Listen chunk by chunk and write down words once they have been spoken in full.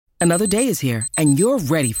Another day is here, and you're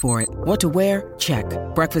ready for it. What to wear? Check.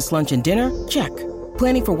 Breakfast, lunch, and dinner? Check.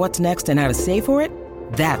 Planning for what's next and how to save for it?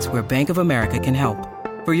 That's where Bank of America can help.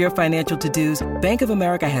 For your financial to-dos, Bank of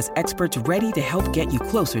America has experts ready to help get you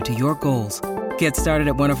closer to your goals. Get started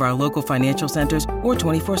at one of our local financial centers or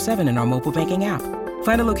 24/7 in our mobile banking app.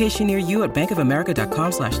 Find a location near you at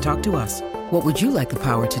bankofamerica.com/talktous. What would you like the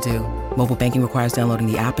power to do? Mobile banking requires downloading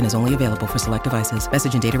the app and is only available for select devices.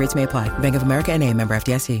 Message and data rates may apply. Bank of America N.A., member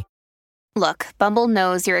FDIC. Look, Bumble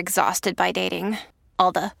knows you're exhausted by dating.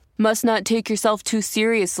 All the must not take yourself too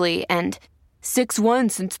seriously and 6'1"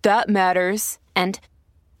 since that matters. And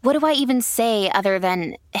what do I even say other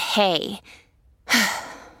than, hey?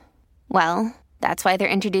 Well, that's why they're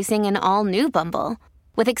introducing an all-new Bumble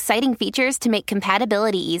with exciting features to make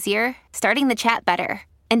compatibility easier, starting the chat better,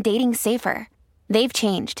 and dating safer. They've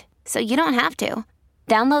changed, so you don't have to.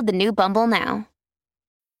 Download the new Bumble now.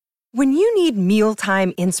 When you need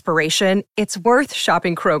mealtime inspiration, it's worth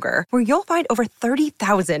shopping Kroger, where you'll find over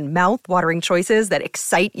 30,000 mouth-watering choices that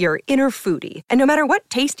excite your inner foodie. And no matter what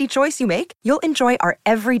tasty choice you make, you'll enjoy our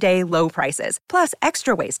everyday low prices, plus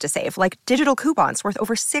extra ways to save, like digital coupons worth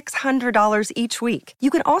over $600 each week. You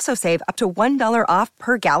can also save up to $1 off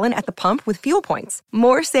per gallon at the pump with fuel points.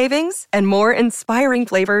 More savings and more inspiring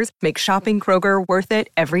flavors make shopping Kroger worth it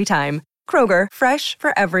every time. Kroger, fresh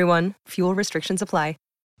for everyone. Fuel restrictions apply.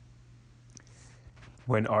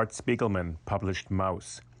 When Art Spiegelman published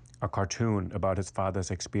Maus, a cartoon about his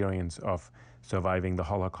father's experience of surviving the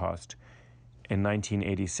Holocaust, in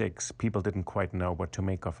 1986, people didn't quite know what to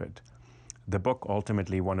make of it. The book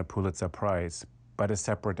ultimately won a Pulitzer Prize, but a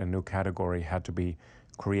separate and new category had to be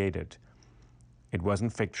created. It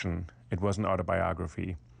wasn't fiction, it wasn't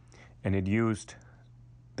autobiography, and it used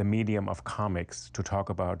the medium of comics to talk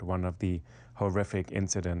about one of the horrific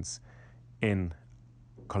incidents in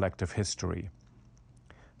collective history.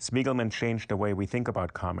 Spiegelman changed the way we think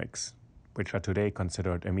about comics, which are today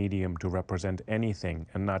considered a medium to represent anything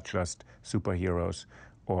and not just superheroes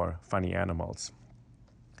or funny animals.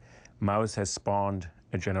 Maus has spawned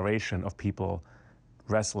a generation of people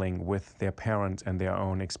wrestling with their parents and their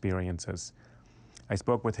own experiences. I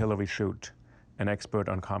spoke with Hilary Shute, an expert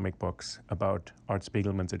on comic books, about Art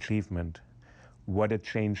Spiegelman's achievement, what it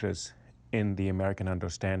changes in the American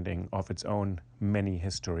understanding of its own many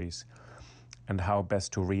histories, and how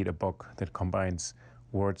best to read a book that combines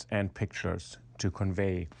words and pictures to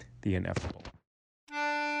convey the ineffable.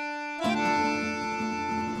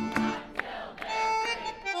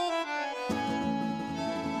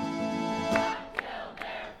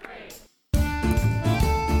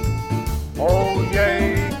 Oh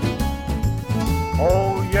yay,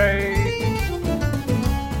 oh yay,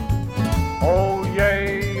 oh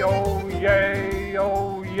yay, oh yay,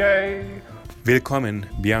 oh yay. Willkommen,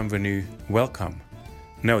 bienvenue, welcome.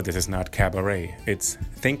 No, this is not cabaret, it's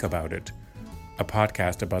Think About It, a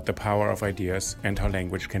podcast about the power of ideas and how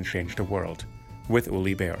language can change the world, with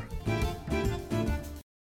Uli Baer.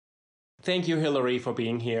 Thank you, Hilary, for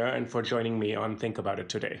being here and for joining me on Think About It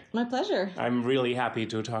today. My pleasure. I'm really happy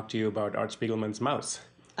to talk to you about Art Spiegelman's Maus.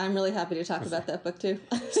 I'm really happy to talk about that book, too.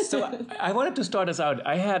 So I wanted to start us out.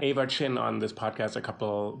 I had Ava Chin on this podcast a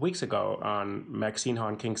couple weeks ago on Maxine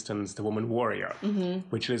Hahn Kingston's The Woman Warrior,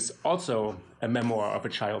 which is also a memoir of a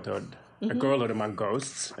childhood, a girlhood among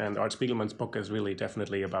ghosts. And Art Spiegelman's book is really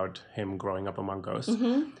definitely about him growing up among ghosts.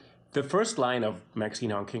 The first line of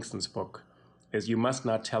Maxine Hahn Kingston's book is, "You must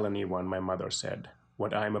not tell anyone, my mother said,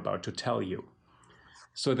 what I'm about to tell you."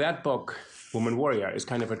 So that book, Woman Warrior, is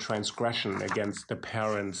kind of a transgression against the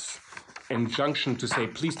parents' injunction to say,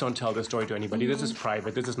 please don't tell this story to anybody. This is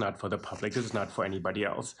private. This is not for the public. This is not for anybody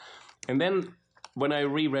else. And then when I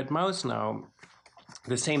reread Maus now,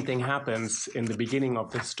 the same thing happens in the beginning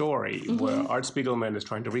of the story, where Art Spiegelman is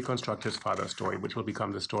trying to reconstruct his father's story, which will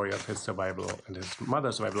become the story of his survival and his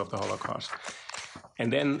mother's survival of the Holocaust.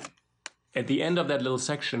 And then at the end of that little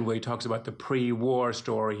section where he talks about the pre-war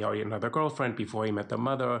story, how he had another girlfriend before he met the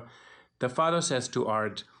mother, the father says to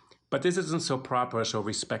Art, "But this isn't so proper, so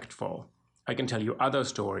respectful. I can tell you other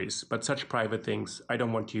stories, but such private things I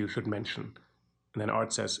don't want you should mention." And then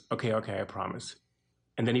Art says, okay, I promise.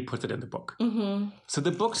 And then he puts it in the book. So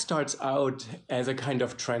the book starts out as a kind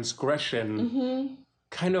of transgression,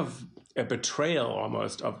 kind of a betrayal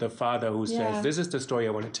almost of the father who says, this is the story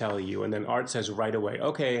I want to tell you. And then Art says right away,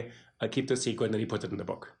 okay, I'll keep the secret, and then he puts it in the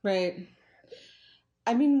book. Right.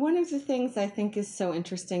 I mean, one of the things I think is so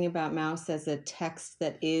interesting about Maus as a text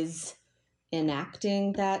that is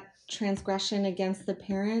enacting that transgression against the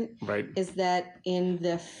parent Right. is that in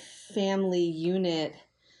the family unit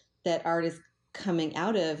that Art is coming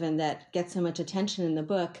out of and that gets so much attention in the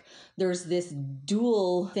book, there's this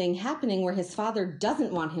dual thing happening where his father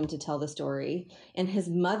doesn't want him to tell the story, and his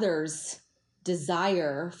mother's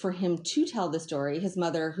desire for him to tell the story, his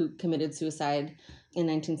mother who committed suicide in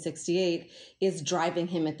 1968, is driving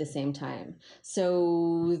him at the same time.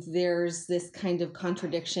 So there's this kind of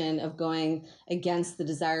contradiction of going against the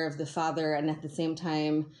desire of the father and at the same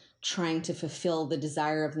time trying to fulfill the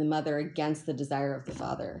desire of the mother against the desire of the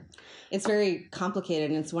father. It's very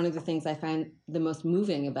complicated, and it's one of the things I find the most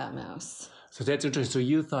moving about Maus. So that's interesting. So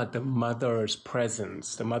you thought the mother's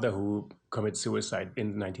presence, the mother who commits suicide in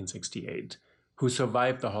 1968, who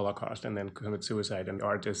survived the Holocaust and then committed suicide, and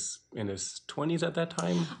Art is in his 20s at that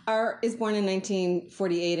time? Art is born in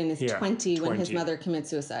 1948 and is 20 when his mother commits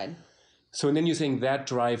suicide. So and then you're saying that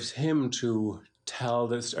drives him to tell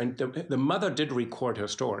this, and the mother did record her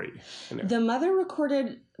story. The mother,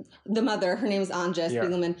 her name is Anja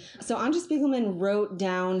Spiegelman. So Anja Spiegelman wrote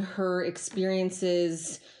down her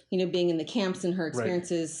experiences, being in the camps and her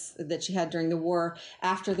experiences that she had during the war,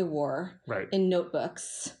 after the war, in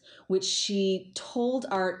notebooks, which she told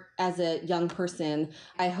Art as a young person,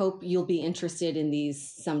 I hope you'll be interested in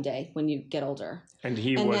these someday when you get older. And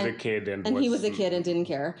he was a kid and he was a kid and didn't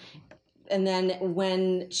care. And then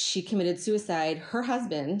when she committed suicide, her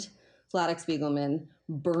husband, Vladek Spiegelman,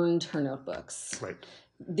 burned her notebooks.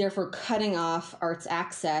 Therefore cutting off Art's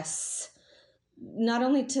access not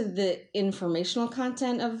only to the informational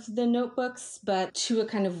content of the notebooks, but to a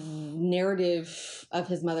kind of narrative of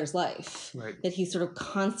his mother's life that he's sort of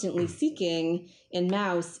constantly seeking in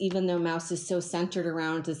Maus, even though Maus is so centered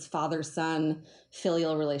around his father-son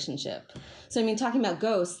filial relationship. So, I mean, talking about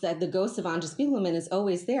ghosts, that the ghost of Anja Spiegelman is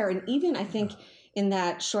always there. And even, I think, in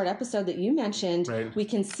that short episode that you mentioned, we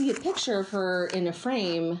can see a picture of her in a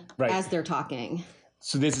frame as they're talking.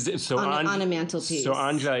 So this is on a mantelpiece. So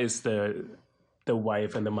Anja is the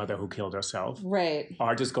wife and the mother who killed herself.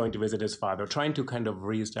 Art is going to visit his father, trying to kind of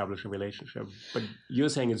reestablish a relationship. But you're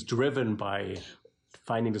saying it's driven by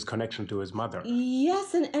finding this connection to his mother.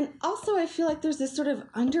 Yes, and also I feel like there's this sort of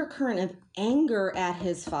undercurrent of anger at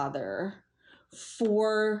his father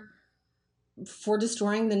for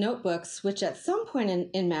destroying the notebooks, which at some point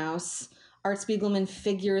in Maus, Art Spiegelman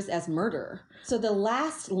figures as murder. So the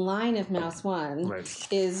last line of Maus 1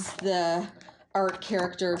 is the Art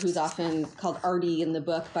character, who's often called Artie in the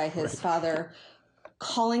book by his father,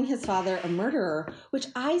 calling his father a murderer, which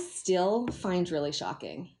I still find really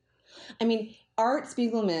shocking. I mean, Art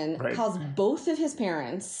Spiegelman calls both of his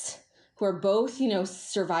parents, who are both,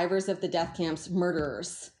 survivors of the death camps,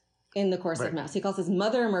 murderers in the course of Maus. He calls his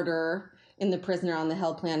mother a murderer in the Prisoner on the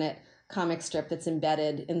Hell Planet comic strip that's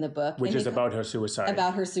embedded in the book. Which is about her suicide.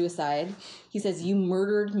 About her suicide. He says, you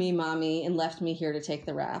murdered me, Mommy, and left me here to take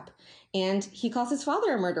the rap. And he calls his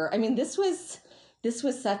father a murderer. I mean, this was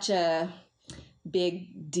such a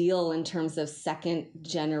big deal in terms of second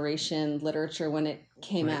generation literature when it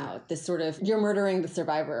came out. This sort of, you're murdering the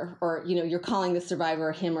survivor, or, you're calling the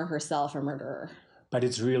survivor, him or herself, a murderer. But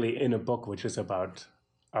it's really in a book which is about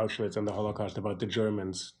Auschwitz and the Holocaust, about the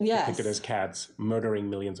Germans depicted as cats murdering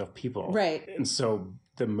millions of people. And so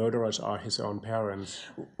the murderers are his own parents.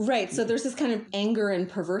 So there's this kind of anger and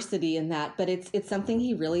perversity in that, but it's something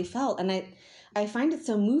he really felt. And I find it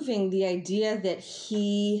so moving, the idea that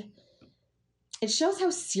it shows how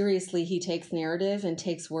seriously he takes narrative and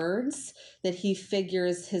takes words, that he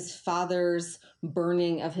figures his father's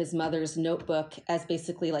burning of his mother's notebook as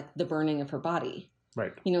basically like the burning of her body.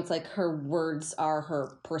 It's like her words are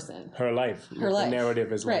her person. Her life. Her life. The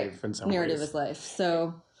narrative is life in some ways. Narrative is life.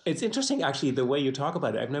 So it's interesting, actually, the way you talk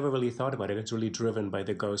about it. I've never really thought about it. It's really driven by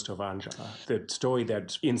the ghost of Anja. The story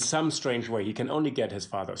that, in some strange way, he can only get his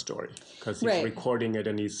father's story because he's recording it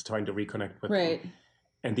and he's trying to reconnect with him.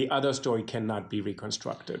 And the other story cannot be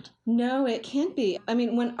reconstructed. No, it can't be. I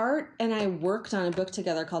mean, when Art and I worked on a book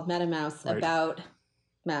together called Meta Maus about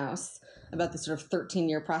Maus, about the sort of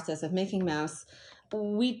 13-year process of making Maus,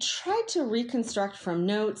 we tried to reconstruct from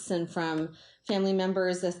notes and from family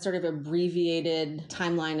members a sort of abbreviated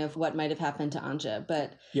timeline of what might have happened to Anja.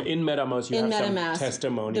 But in Meta Maus, you have some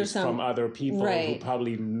testimonies from other people who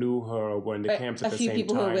probably knew her or were in the camps at the same time. A few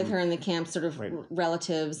people who were with her in the camp, sort of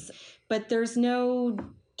relatives. But there's no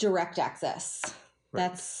direct access.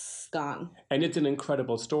 That's gone. And it's an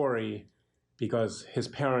incredible story because his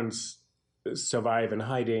parents survive in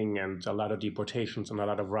hiding and a lot of deportations and a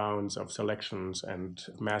lot of rounds of selections and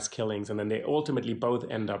mass killings. And then they ultimately both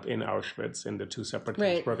end up in Auschwitz, in the two separate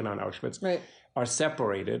camps, Birkenau and Auschwitz, are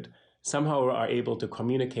separated. somehow are able to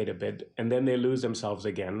communicate a bit, and then they lose themselves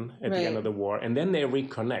again at the end of the war, and then they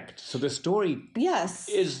reconnect. So the story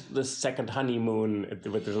is the second honeymoon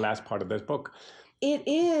with the last part of this book. It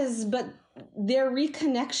is, but their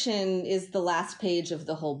reconnection is the last page of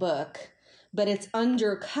the whole book, but it's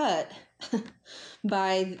undercut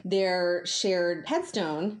by their shared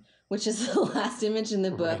headstone, which is the last image in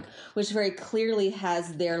the book, which very clearly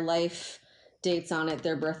has their life dates on it,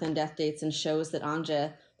 their birth and death dates, and shows that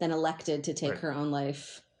Anja then elected to take her own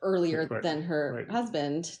life earlier than her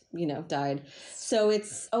husband, died. So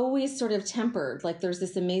it's always sort of tempered. Like there's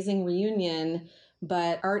this amazing reunion,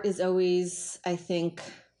 but Art is always, I think,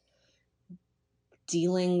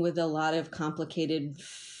 dealing with a lot of complicated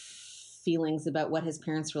feelings about what his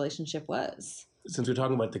parents' relationship was. Since we're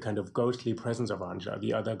talking about the kind of ghostly presence of Anja,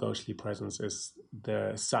 the other ghostly presence is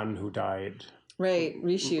the son who died. Right,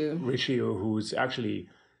 Rishu. Rishu, who's actually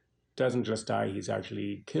doesn't just die, he's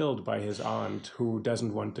actually killed by his aunt, who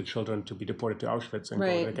doesn't want the children to be deported to Auschwitz and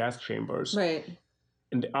go to the gas chambers. Right.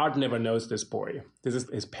 And Art never knows this boy. This is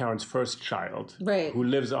his parents' first child, who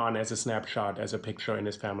lives on as a snapshot, as a picture in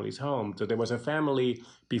his family's home. So there was a family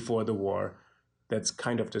before the war that's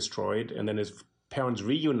kind of destroyed, and then his parents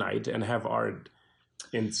reunite and have Art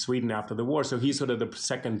in Sweden after the war. So he's sort of the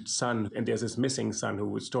second son, and there's this missing son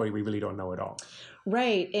whose story we really don't know at all.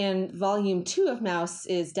 Right, and volume 2 of Maus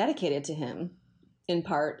is dedicated to him, in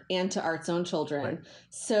part, and to Art's own children. Right.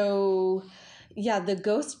 So, yeah, the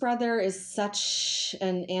ghost brother is such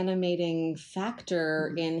an animating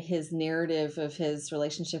factor in his narrative of his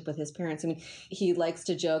relationship with his parents. I mean, he likes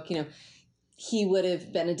to joke, he would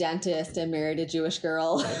have been a dentist and married a Jewish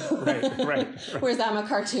girl. Right. Whereas I'm a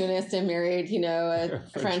cartoonist and married, a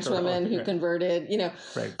French woman who converted,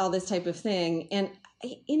 all this type of thing. And,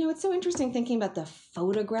 it's so interesting thinking about the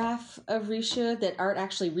photograph of Rishu that Art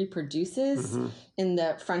actually reproduces in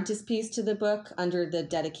the frontispiece to the book under the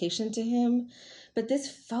dedication to him. But this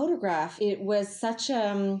photograph, it was such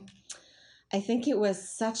I think it was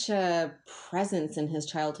such a presence in his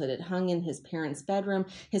childhood. It hung in his parents' bedroom.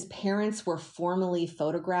 His parents were formally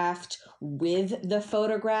photographed with the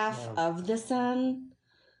photograph of the son.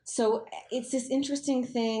 So it's this interesting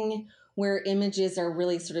thing where images are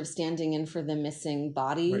really sort of standing in for the missing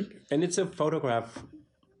body. Right. And it's a photograph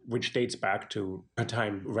which dates back to a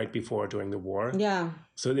time right before, during the war. Yeah.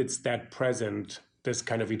 So it's that present, this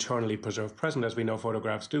kind of eternally preserved present, as we know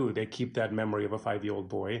photographs do. They keep that memory of a 5-year-old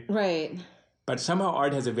boy. Right. But somehow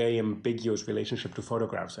Art has a very ambiguous relationship to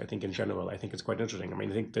photographs, I think, in general. I think it's quite interesting. I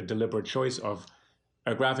mean, I think the deliberate choice of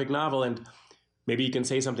a graphic novel, and maybe you can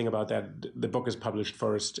say something about that. The book is published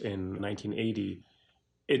first in 1980.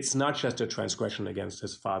 It's not just a transgression against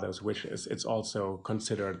his father's wishes. It's also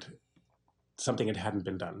considered something that hadn't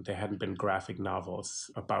been done. There hadn't been graphic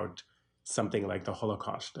novels about something like the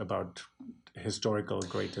Holocaust, about historical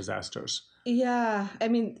great disasters. Yeah. I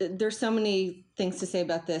mean, there's so many things to say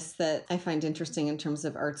about this that I find interesting in terms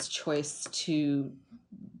of Art's choice to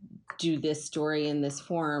do this story in this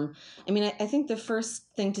form. I mean, I think the first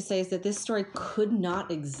thing to say is that this story could not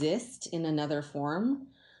exist in another form,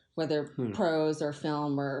 whether prose or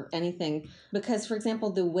film or anything, because, for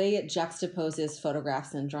example, the way it juxtaposes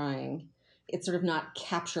photographs and drawing, it's sort of not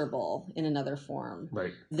capturable in another form.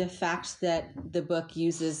 Right. The fact that the book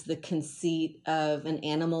uses the conceit of an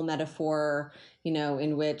animal metaphor,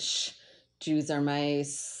 in which Jews are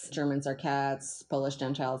mice, Germans are cats, Polish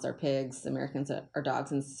Gentiles are pigs, Americans are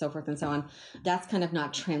dogs, and so forth and so on, that's kind of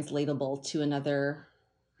not translatable to another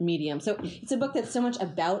medium. So it's a book that's so much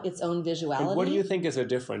about its own visuality. And what do you think is the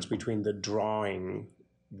difference between the drawing,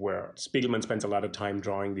 where Spiegelman spends a lot of time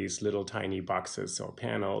drawing these little tiny boxes or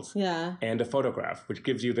panels, and a photograph, which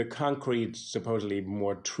gives you the concrete, supposedly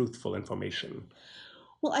more truthful information?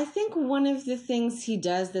 Well, I think one of the things he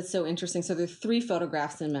does that's so interesting, so there are 3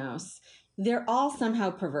 photographs in Maus. They're all somehow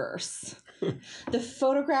perverse. The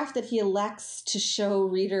photograph that he elects to show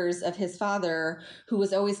readers of his father, who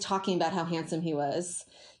was always talking about how handsome he was,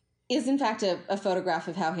 is in fact a photograph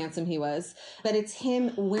of how handsome he was, but it's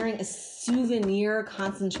him wearing a souvenir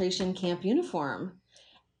concentration camp uniform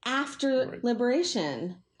after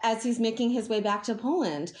liberation as he's making his way back to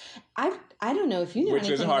Poland. I don't know if you know anything about this.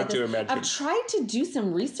 Which is hard to imagine. I've tried to do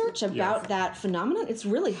some research about that phenomenon. It's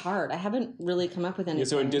really hard. I haven't really come up with anything. Yeah,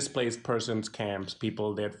 so in displaced persons camps,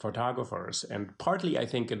 people, they're photographers. And partly I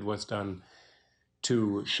think it was done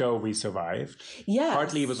to show we survived. Yes.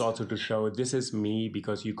 Partly it was also to show this is me,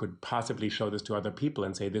 because you could possibly show this to other people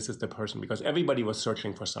and say this is the person, because everybody was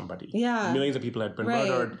searching for somebody. Yeah. Millions of people had been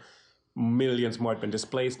murdered. Millions more had been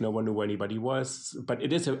displaced. No one knew where anybody was. But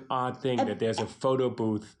it is an odd thing that there's a photo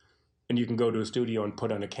booth and you can go to a studio and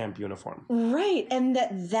put on a camp uniform. Right. And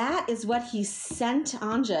that is what he sent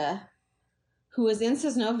Anja, who was in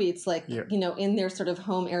Sosnovitz, in their sort of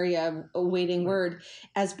home area awaiting word,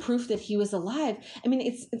 as proof that he was alive. I mean,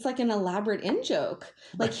 it's like an elaborate in-joke.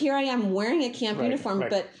 Like, here I am wearing a camp uniform,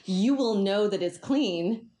 but you will know that it's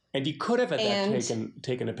clean. And he could have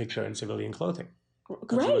taken a picture in civilian clothing.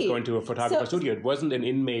 Because he was going to a photographer studio. It wasn't an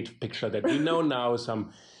inmate picture that we know now.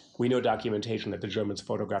 We know documentation that the Germans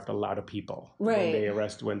photographed a lot of people when they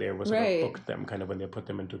booked them, kind of when they put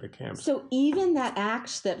them into the camps. So even that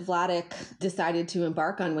act that Vladek decided to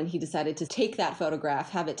embark on when he decided to take that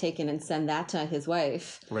photograph, have it taken and send that to his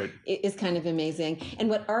wife, is kind of amazing. And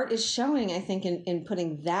what Art is showing, I think, in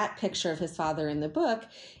putting that picture of his father in the book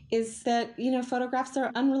is that, photographs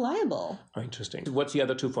are unreliable. Oh, interesting. What's the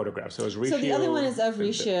other two photographs? So the other one is of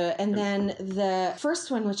Richelieu. And then the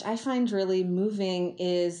first one, which I find really moving,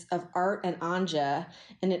 is of Art and Anja.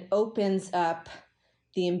 And it opens up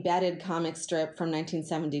the embedded comic strip from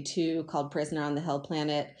 1972 called Prisoner on the Hell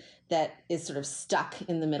Planet that is sort of stuck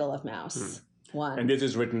in the middle of Mouse. One. And this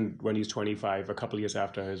is written when he's 25, a couple years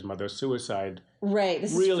after his mother's suicide. Right.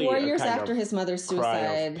 This really is 4 years after his mother's suicide.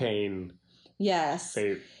 Cry of pain. Yes.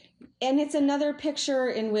 And it's another picture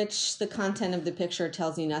in which the content of the picture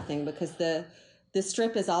tells you nothing, because the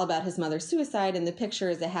strip is all about his mother's suicide, and the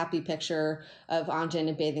picture is a happy picture of Anja in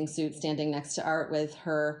a bathing suit standing next to Art with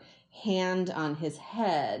her hand on his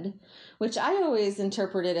head, which I always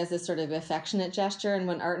interpreted as a sort of affectionate gesture. And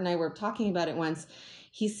when Art and I were talking about it once,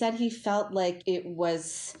 he said he felt like it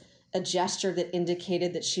was a gesture that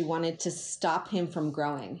indicated that she wanted to stop him from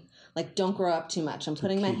growing. Like, don't grow up too much. I'm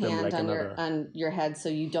putting my hand on your head so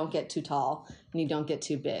you don't get too tall and you don't get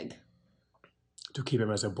too big. To keep him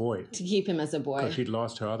as a boy. Because she'd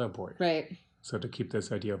lost her other boy. Right. So to keep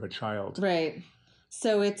this idea of a child. Right.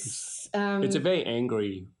 So it's a very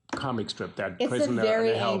angry comic strip, that Prisoner on the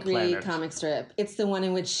Hell Planet. It's a very angry comic strip. It's the one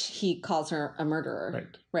in which he calls her a murderer.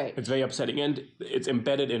 Right. It's very upsetting. And it's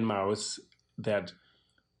embedded in Mouse that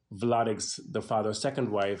Vladek's, the father's second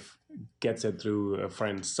wife, gets it through a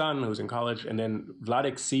friend's son who's in college, and then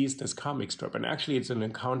Vladek sees this comic strip, and actually it's an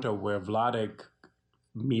encounter where Vladek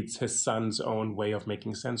meets his son's own way of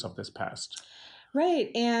making sense of this past. Right,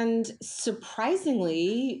 and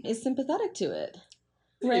surprisingly is sympathetic to it.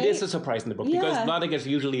 Right? It is a surprise in the book, because Vladek is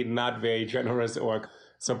usually not very generous or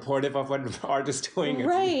supportive of what Art is doing.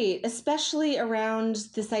 Right, especially around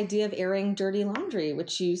this idea of airing dirty laundry,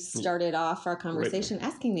 which you started off our conversation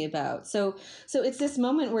asking me about. So it's this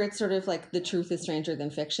moment where it's sort of like the truth is stranger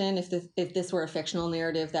than fiction. If this were a fictional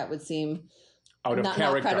narrative, that would seem not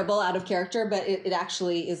credible, out of character, but it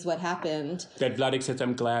actually is what happened. That Vladek says,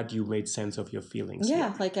 I'm glad you made sense of your feelings.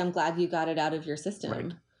 Yeah, like I'm glad you got it out of your system.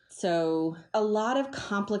 Right. So a lot of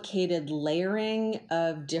complicated layering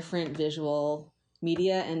of different visual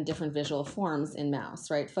media and different visual forms in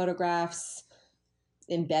Mouse, right? Photographs,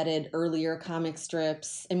 embedded earlier comic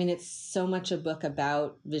strips. I mean, it's so much a book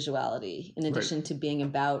about visuality, in addition to being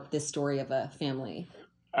about this story of a family.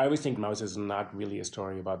 I always think Mouse is not really a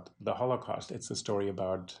story about the Holocaust. It's a story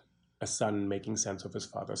about a son making sense of his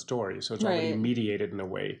father's story. So it's already mediated in a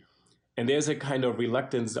way. And there's a kind of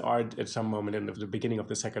reluctance. Art, at some moment in the beginning of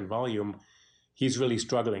the second volume, he's really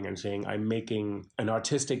struggling and saying, I'm making an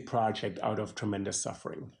artistic project out of tremendous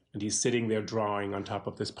suffering. And he's sitting there drawing on top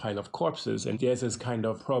of this pile of corpses. And there's this kind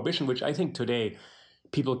of prohibition, which I think today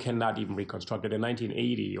people cannot even reconstruct it. In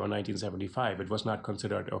 1980 or 1975, it was not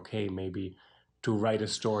considered okay, maybe, to write a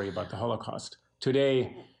story about the Holocaust.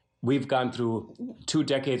 Today, we've gone through 2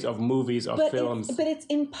 decades of movies, films. But it's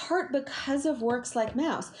in part because of works like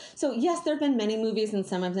Mouse. So yes, there have been many movies, and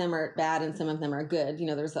some of them are bad and some of them are good.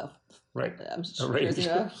 There's there's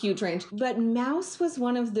a huge range. But Mouse was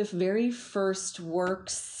one of the very first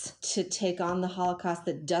works to take on the Holocaust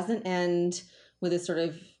that doesn't end with a sort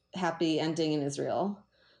of happy ending in Israel,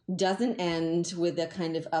 doesn't end with a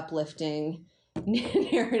kind of uplifting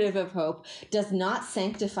narrative of hope, does not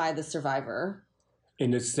sanctify the survivor.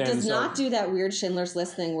 In a sense, does not do that weird Schindler's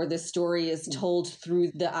List thing where the story is told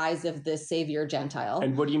through the eyes of the savior Gentile.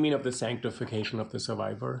 And what do you mean of the sanctification of the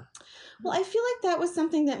survivor? Well, I feel like that was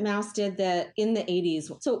something that Mouse did that in the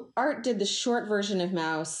 80s. So Art did the short version of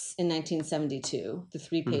Mouse in 1972, the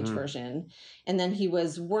 3-page version. And then he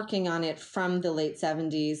was working on it from the late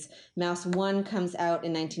 70s. Mouse 1 comes out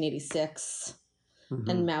in 1986.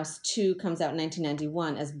 And Mouse 2 comes out in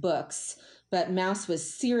 1991 as books. But Mouse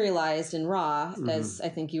was serialized in Raw, as I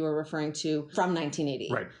think you were referring to, from 1980.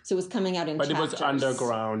 Right. So it was coming out in chapters. But it was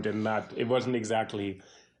underground and it wasn't exactly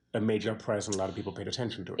a major press, and a lot of people paid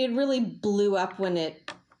attention to it. It really blew up when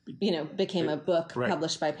it became a book Right.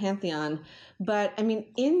 published by Pantheon. But I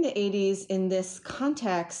mean, in the 80s, in this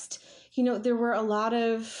context, there were a lot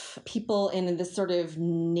of people in this sort of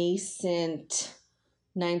nascent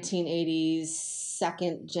 1980s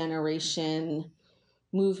second generation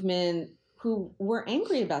movement who were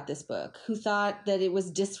angry about this book, who thought that it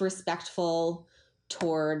was disrespectful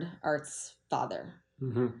toward Art's father.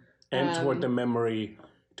 Mm-hmm. And toward the memory,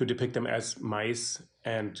 to depict them as mice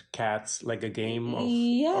and cats, like a game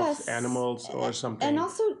of animals or something. And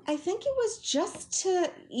also, I think it was just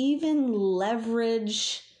to even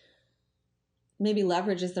leverage, maybe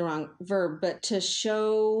leverage is the wrong verb, but to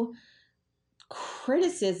show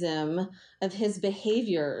criticism of his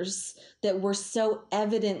behaviors that were so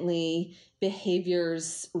evidently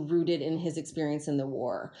behaviors rooted in his experience in the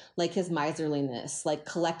war, like his miserliness, like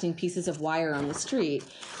collecting pieces of wire on the street,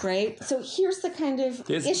 right? So here's the kind of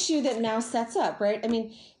issue that Maus sets up, right? I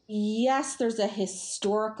mean, yes, there's a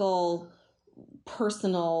historical,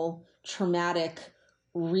 personal, traumatic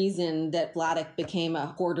reason that Vladek became a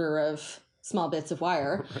hoarder of small bits of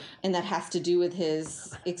wire, and that has to do with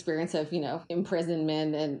his experience of,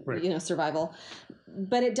 imprisonment and, right. Survival.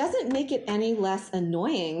 But it doesn't make it any less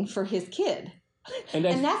annoying for his kid. And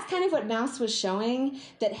that's kind of what Maus was showing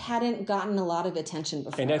that hadn't gotten a lot of attention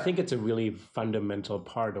before. And I think it's a really fundamental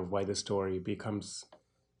part of why the story becomes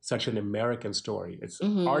such an American story. It's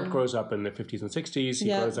Art grows up in the 50s and 60s. He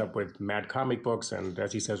grows up with mad comic books and,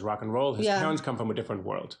 as he says, rock and roll. His parents come from a different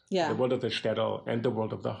world. Yeah. The world of the shtetl and the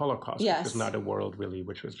world of the Holocaust. Which is not a world, really,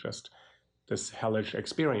 which was just this hellish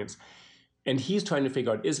experience. And he's trying to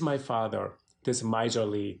figure out, is my father this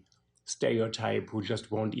miserly stereotype who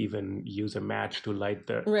just won't even use a match to light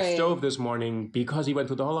the stove this morning because he went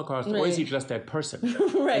through the Holocaust, or is he just that person?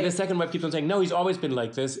 And the second wife keeps on saying, no, he's always been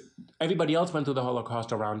like this. Everybody else went through the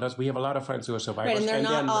Holocaust around us. We have a lot of friends who are survivors. Right, and they're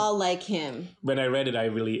not all like him. When I read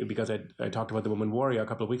it, because I talked about The Woman Warrior a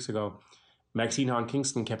couple of weeks ago, Maxine Hahn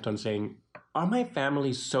Kingston kept on saying, are my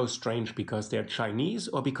family so strange because they're Chinese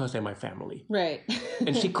or because they're my family? Right.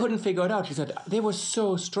 And she couldn't figure it out. She said, they were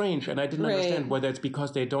so strange. And I didn't understand whether it's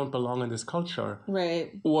because they don't belong in this culture.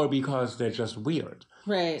 Right. Or because they're just weird.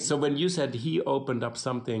 Right. So when you said he opened up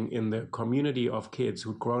something in the community of kids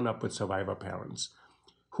who'd grown up with survivor parents,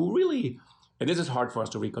 who really, and this is hard for us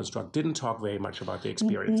to reconstruct, didn't talk very much about the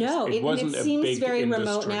experiences. No, it seems very industry.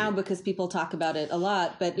 remote now because people talk about it a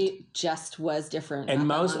lot, but it just was different. And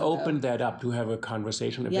Maus opened that up to have a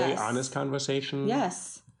conversation, a very honest conversation.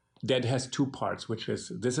 Yes. That has two parts, which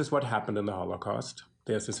is, this is what happened in the Holocaust.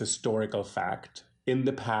 There's this historical fact in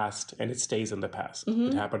the past, and it stays in the past.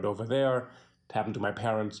 It happened over there. It happened to my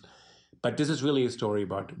parents. But this is really a story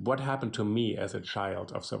about what happened to me as a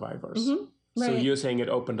child of survivors. Right. So you're saying it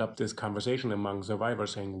opened up this conversation among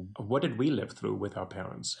survivors saying, what did we live through with our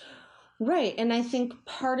parents? Right. And I think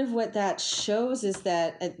part of what that shows is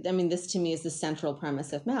that, I mean, this to me is the central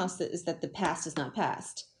premise of Maus, is that the past is not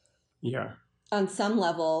past. Yeah. On some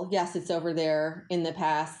level, yes, it's over there in the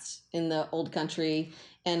past, in the old country.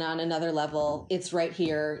 And on another level, it's right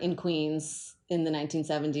here in Queens in the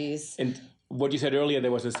 1970s. And what you said earlier,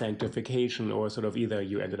 there was a sanctification, or sort of either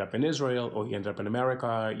you ended up in Israel or you ended up in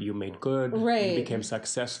America, you made good, you became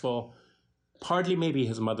successful. Partly maybe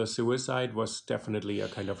his mother's suicide was definitely a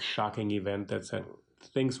kind of shocking event that said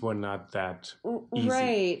things were not that easy.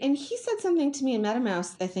 Right. And he said something to me in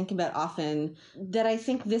MetaMouse I think about often that I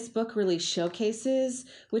think this book really showcases,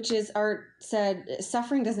 which is Art said,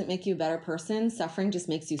 suffering doesn't make you a better person. Suffering just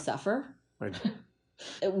makes you suffer. Right.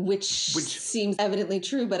 Which seems evidently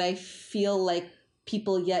true, but I feel like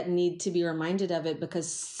people yet need to be reminded of it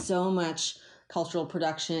because so much cultural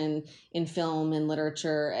production in film and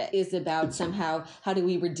literature is about somehow how do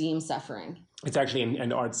we redeem suffering. It's actually,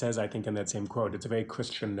 and Art says, I think in that same quote, it's a very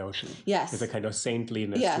Christian notion. Yes. It's a kind of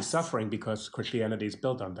saintliness to suffering because Christianity is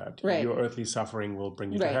built on that. Right. Your earthly suffering will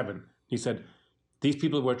bring you to heaven. He said, these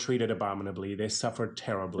people were treated abominably. They suffered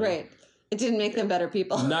terribly. Right. It didn't make them better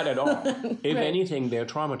people. Not at all. If anything, they're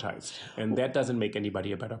traumatized. And that doesn't make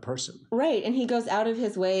anybody a better person. Right. And he goes out of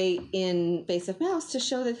his way in Face of Maus to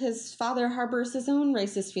show that his father harbors his own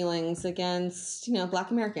racist feelings against, Black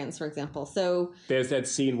Americans, for example. So there's that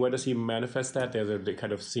scene. Where does he manifest that? There's a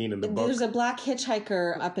kind of scene in the book. There's a Black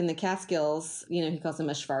hitchhiker up in the Catskills. He calls him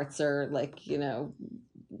a Schwarzer,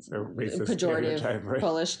 pejorative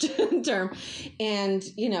Polish term. And,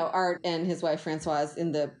 Art and his wife Francoise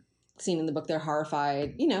in the scene in the book, they're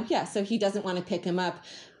horrified, so he doesn't want to pick him up.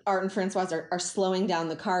 Art and Francoise are slowing down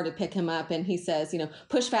the car to pick him up, and he says,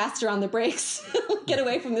 push faster on the brakes, get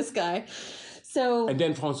away from this guy. So, and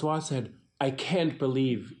then Francoise said, I can't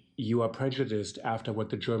believe you are prejudiced after what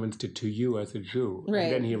the Germans did to you as a Jew. Right.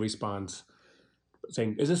 And then he responds,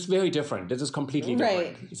 saying, this is very different. This is completely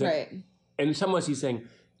different. Right. And in some ways he's saying,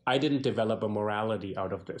 I didn't develop a morality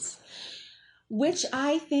out of this. Which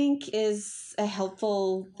I think is a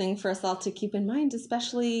helpful thing for us all to keep in mind,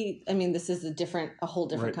 especially, I mean, this is a whole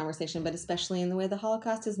different conversation, but especially in the way the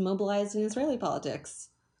Holocaust is mobilized in Israeli politics.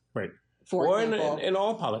 Right. For example. In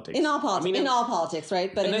all politics. In all politics. In all politics,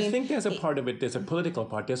 right? But I think there's a part of it, there's a political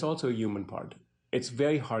part, there's also a human part. It's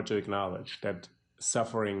very hard to acknowledge that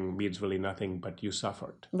suffering means really nothing but you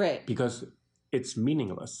suffered. Right. Because it's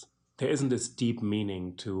meaningless. There isn't this deep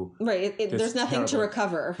meaning to... Right. There's nothing to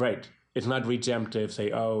recover. Right. It's not redemptive,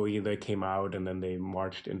 say, oh, they came out and then they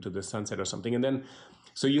marched into the sunset or something. And then,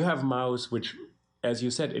 so you have Maus, which, as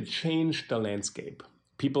you said, it changed the landscape.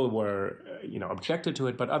 People were, objected to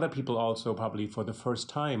it, but other people also probably for the first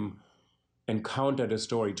time encountered a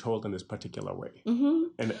story told in this particular way. Mm-hmm.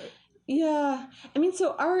 And yeah. I mean,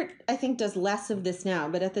 so Art, I think, does less of this now,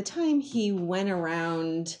 but at the time he went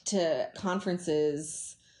around to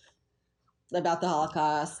conferences about the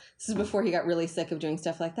Holocaust. This is before he got really sick of doing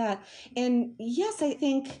stuff like that. And yes, I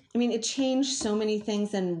think, it changed so many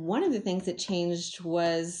things. And one of the things it changed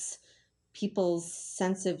was people's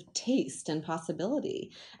sense of taste and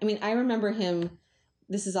possibility. I remember him,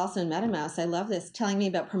 this is also in MetaMouse, I love this, telling me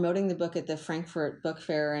about promoting the book at the Frankfurt Book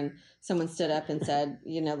Fair, and someone stood up and said,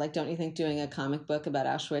 don't you think doing a comic book about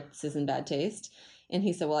Auschwitz is in bad taste? And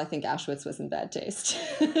he said, well, I think Auschwitz was in bad taste.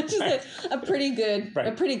 Which is a pretty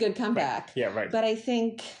good comeback. Right. Yeah, right. But I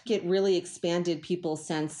think it really expanded people's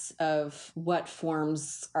sense of what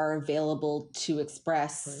forms are available to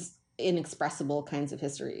express inexpressible kinds of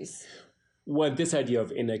histories. Well, this idea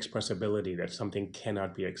of inexpressibility, that something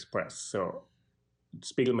cannot be expressed. So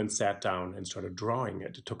Spiegelman sat down and started drawing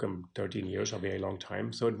it. It took him 13 years, a very long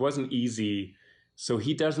time. So it wasn't easy. So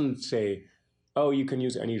he doesn't say, oh, you can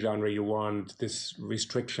use any genre you want. This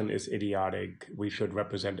restriction is idiotic. We should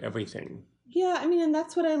represent everything. Yeah, and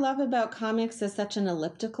that's what I love about comics as such an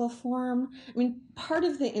elliptical form. Part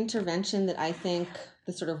of the intervention that I think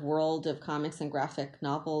the sort of world of comics and graphic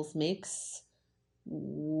novels makes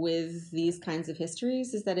with these kinds of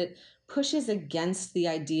histories is that it pushes against the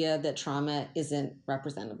idea that trauma isn't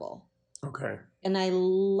representable. Okay. And I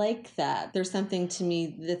like that. There's something to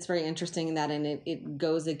me that's very interesting in that, and it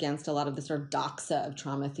goes against a lot of the sort of doxa of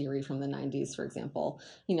trauma theory from the 90s, for example.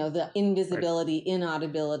 The invisibility,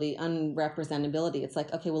 inaudibility, unrepresentability. It's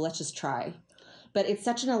like, okay, well, let's just try. But it's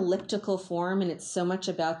such an elliptical form, and it's so much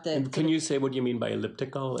about the... And can you say what you mean by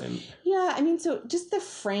elliptical? Yeah, so just the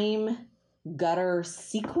frame gutter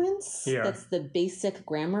sequence, that's the basic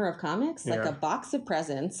grammar of comics, like a box of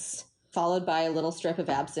presents followed by a little strip of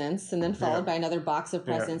absence, and then followed by another box of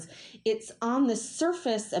presents. It's on the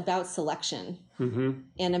surface about selection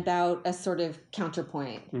and about a sort of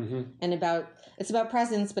counterpoint, and it's about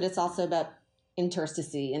presence, but it's also about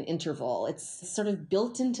interstice and interval. It's sort of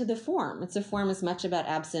built into the form. It's a form as much about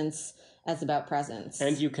absence as about presence.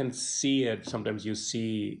 And you can see it. Sometimes you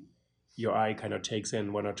see your eye kind of takes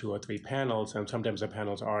in one or two or three panels, and sometimes the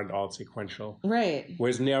panels aren't all sequential. Right.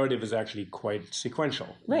 Whereas narrative is actually quite sequential.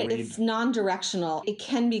 Right. It's non-directional. It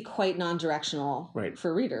can be quite non-directional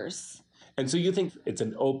for readers. And so you think it's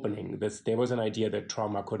an opening. There was an idea that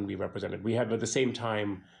trauma couldn't be represented. We had, at the same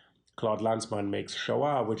time, Claude Lanzmann makes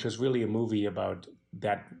Shoah, which is really a movie about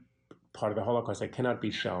that part of the Holocaust that cannot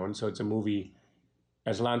be shown. So it's a movie,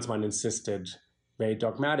 as Lanzmann insisted, very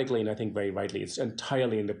dogmatically, and I think very rightly, it's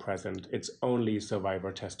entirely in the present. It's only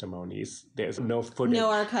survivor testimonies. There's no footage. No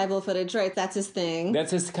archival footage, right? That's his thing.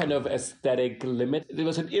 That's his kind of aesthetic limit. There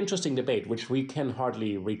was an interesting debate, which we can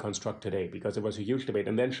hardly reconstruct today because it was a huge debate.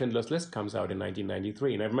 And then Schindler's List comes out in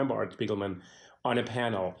 1993. And I remember Art Spiegelman on a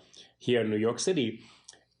panel here in New York City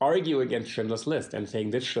argue against Schindler's List and saying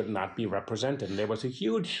this should not be represented. And there was a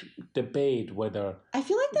huge debate whether... I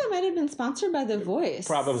feel like that might have been sponsored by The Voice.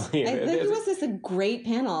 Probably. I think it was just a great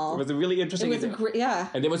panel. It was a really interesting... It was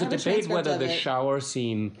And there was a debate whether the shower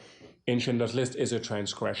scene in Schindler's List is a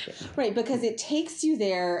transgression. Right, because it takes you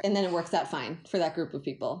there and then it works out fine for that group of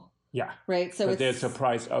people. Yeah. Right. So they're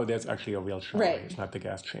surprised, there's actually a real shower. Right. It's not the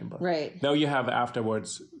gas chamber. Right. Now you have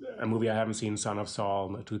afterwards a movie I haven't seen, Son of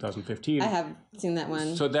Saul, 2015. I have seen that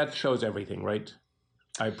one. So that shows everything, right?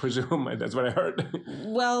 I presume that's what I heard.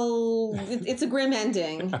 Well, it's a grim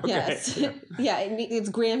ending. Okay. Yes. Yeah, it's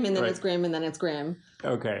grim and then it's grim and then it's grim.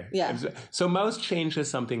 Okay. Yeah. So Maus changes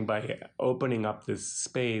something by opening up this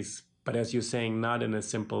space, but as you're saying, not in a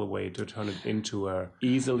simple way to turn it into a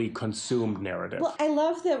easily consumed narrative. Well, I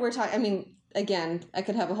love that we're talking, again, I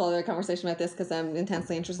could have a whole other conversation about this because I'm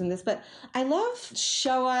intensely interested in this, but I love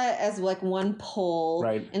Shoah as like one pole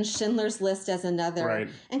Right. and Schindler's List as another. Right.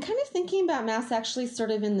 And kind of thinking about Maus actually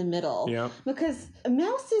sort of in the middle. Yeah. Because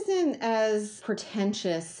Maus isn't as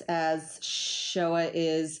pretentious as Shoah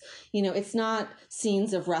is. You know, it's not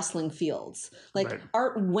scenes of rustling fields. Like, Right.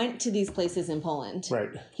 Art went to these places in Poland. Right.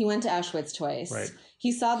 He went to Auschwitz twice. Right.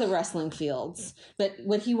 He saw the rustling fields, but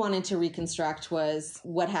what he wanted to reconstruct was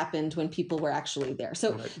what happened when people were actually there.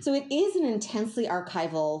 So, so it is an intensely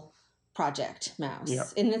archival project, Maus. Yeah.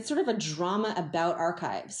 And it's sort of a drama about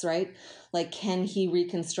archives, right? Like, can he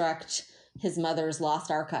reconstruct his mother's lost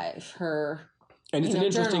archive, her And it's you an know,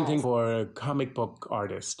 interesting thing journals. for a comic book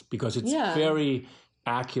artist because it's Yeah. very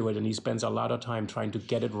accurate and he spends a lot of time trying to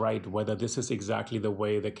get it right, whether this is exactly the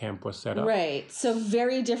way the camp was set up. Right. So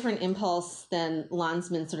very different impulse than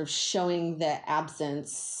Landsman sort of showing the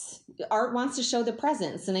absence. Art wants to show the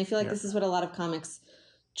presence. And I feel like this is what a lot of comics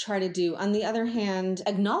try to do. On the other hand,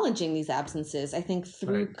 acknowledging these absences, I think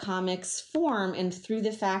through Right. comics form and through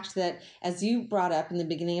the fact that, as you brought up in the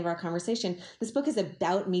beginning of our conversation, this book is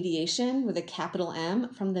about mediation with a capital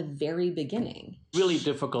M from the very beginning. Really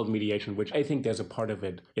difficult mediation, which I think there's a part of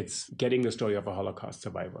it. It's getting the story of a Holocaust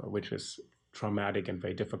survivor, which is traumatic and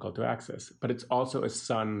very difficult to access. But it's also a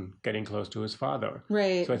son getting close to his father.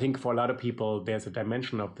 Right. So I think for a lot of people, there's a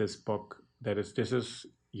dimension of this book that is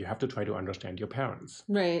you have to try to understand your parents.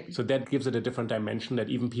 Right. So that gives it a different dimension that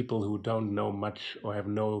even people who don't know much or have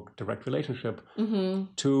no direct relationship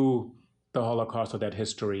to the Holocaust or that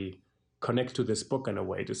history connect to this book in a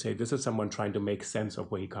way to say, this is someone trying to make sense of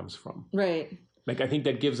where he comes from. Right. Like, I think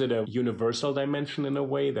that gives it a universal dimension in a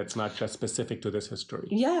way that's not just specific to this history.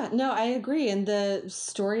 Yeah, no, I agree. And the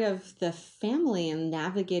story of the family and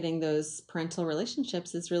navigating those parental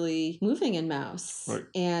relationships is really moving in Maus. Right.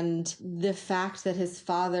 And the fact that his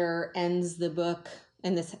father ends the book,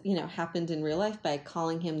 and this, you know, happened in real life by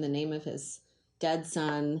calling him the name of his dead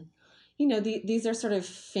son. You know, these are sort of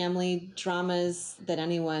family dramas that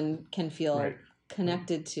anyone can feel Right.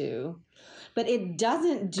 connected to. But it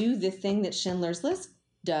doesn't do the thing that Schindler's List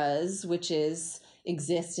does, which is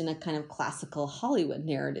exist in a kind of classical Hollywood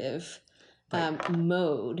narrative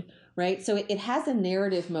mode, right? So it has a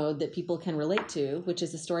narrative mode that people can relate to, which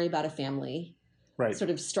is a story about a family Right. sort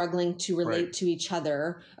of struggling to relate Right. to each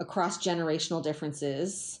other across generational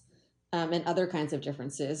differences and other kinds of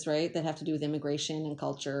differences, right? That have to do with immigration and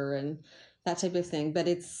culture and that type of thing. But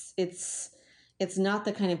it's not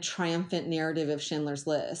the kind of triumphant narrative of Schindler's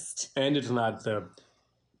List. And it's not the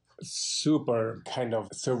super kind of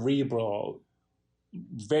cerebral,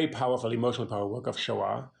 very powerful, emotional power work of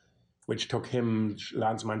Shoah, which took him,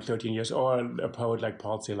 Landsman, 13 years, or a poet like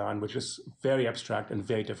Paul Celan, which is very abstract and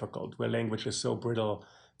very difficult, where language is so brittle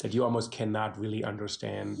that you almost cannot really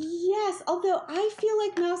understand. Yes, although I feel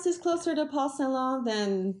like Maus is closer to Paul Celan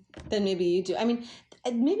than maybe you do. I mean,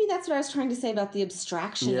 maybe that's what I was trying to say about the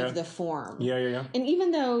abstraction of the form. Yeah. And even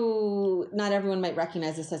though not everyone might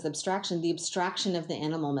recognize this as abstraction, the abstraction of the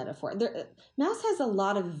animal metaphor. Maus has a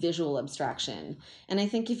lot of visual abstraction. And I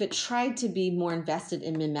think if it tried to be more invested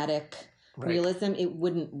in mimetic realism, it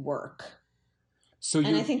wouldn't work.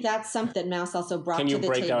 And I think that's something that Maus also brought to the table. Can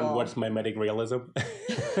you break down what's mimetic realism?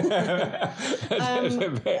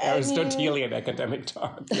 Aristotelian academic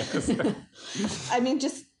talk. Yes. I mean,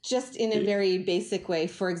 just in a very basic way.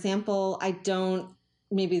 For example,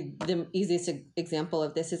 maybe the easiest example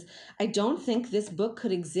of this is, I don't think this book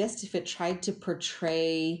could exist if it tried to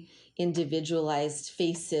portray individualized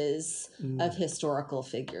faces of historical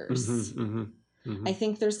figures. I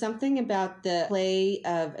think there's something about the play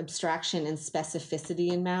of abstraction and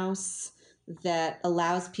specificity in Maus that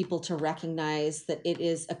allows people to recognize that it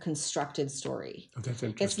is a constructed story. Oh, that's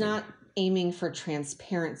interesting. It's not aiming for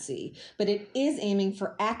transparency, but it is aiming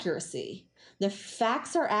for accuracy. The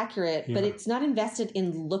facts are accurate, but it's not invested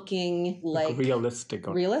in looking like realistic.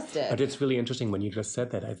 Realistic. But it's really interesting when you just said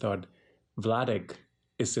that. I thought Vladek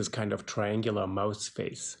is this kind of triangular mouse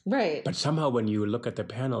face. Right. But somehow when you look at the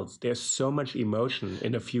panels, there's so much emotion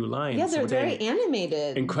in a few lines. Yeah, they're very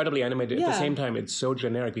animated. Incredibly animated. At the same time, it's so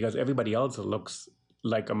generic because everybody else looks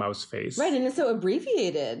like a mouse face. Right, and it's so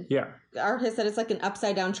abbreviated. Yeah. Art has said it's like an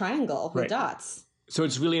upside down triangle with dots. So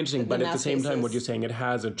it's really interesting, but at the same time, faces. what you're saying, it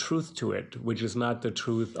has a truth to it, which is not the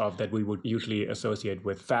truth of that we would usually associate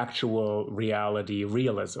with factual reality,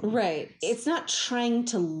 realism. Right. It's not trying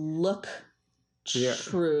to look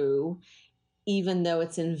true, even though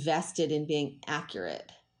it's invested in being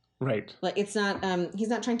accurate. Right. Like it's not. He's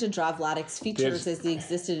not trying to draw Vladek's features as they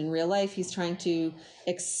existed in real life. He's trying to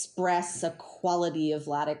express a quality of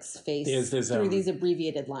Vladek's face through these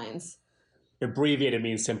abbreviated lines. Abbreviated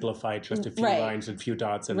means simplified, just a few Right. lines and few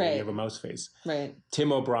dots, and then you have a mouse face. Right.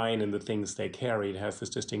 Tim O'Brien and the things they carried has this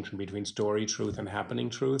distinction between story truth and happening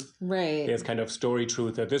truth. Right. There's kind of story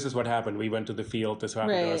truth that this is what happened. We went to the field. This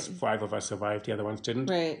happened to Right. us. 5 of us survived. The other ones didn't.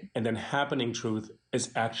 Right. And then happening truth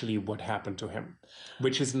is actually what happened to him,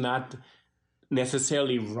 which is not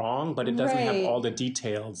necessarily wrong, but it doesn't have Right. all the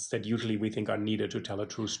details that usually we think are needed to tell a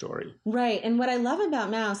true story. Right. And what I love about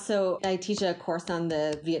Maus, so I teach a course on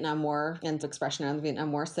the Vietnam War and expression on the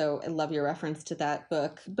Vietnam War, so I love your reference to that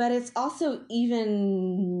book. But it's also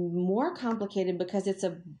even more complicated because it's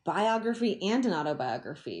a biography and an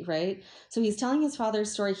autobiography, right? So he's telling his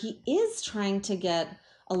father's story. He is trying to get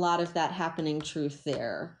a lot of that happening truth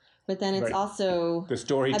there. But then it's Right. also The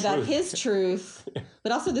story about truth. his truth,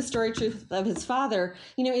 but also the story truth of his father.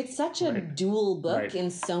 You know, it's such a Right. dual book Right. in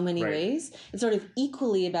so many Right. ways. It's sort of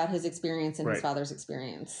equally about his experience and his Right. father's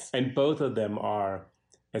experience. And both of them are,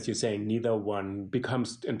 as you're saying, neither one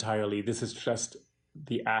becomes entirely, this is just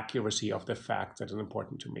the accuracy of the facts that is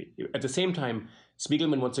important to me. At the same time,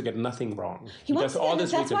 Spiegelman wants to get nothing wrong. He wants does all to-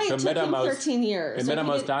 this that's research. why it So took him MetaMouse, 13 years. in So he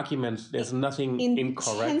MetaMouse did documents, there's nothing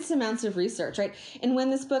incorrect. intense amounts of research, right? And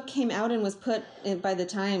when this book came out and was put by the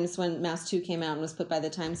Times, when Maus 2 came out and was put by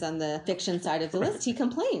the Times on the fiction side of the list, he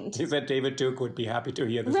complained. He said David Duke would be happy to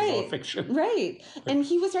hear this is all Right. fiction. Right. And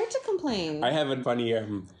he was right to complain. I have a funny,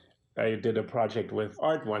 I did a project with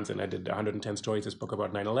Art once, and I did 110 Stories, this book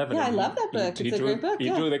about 9/11. Yeah, I and love that book. It's a great book, He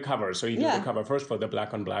yeah. drew the cover. So he drew Yeah. the cover first for the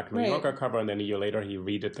black on black New Right. Yorker cover, and then a year later he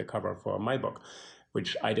redid the cover for my book,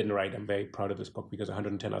 which I didn't write. I'm very proud of this book because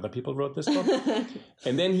 110 other people wrote this book.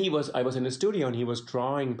 And then I was in the studio, and he was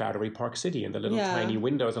drawing Battery Park City and the little Yeah. tiny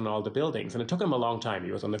windows on all the buildings. And it took him a long time.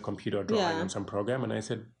 He was on the computer drawing Yeah. on some program. And I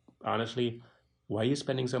said, honestly, why are you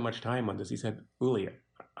spending so much time on this? He said, Uli,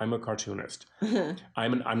 I'm a cartoonist.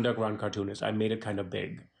 I'm an underground cartoonist. I made it kind of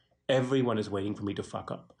big. Everyone is waiting for me to fuck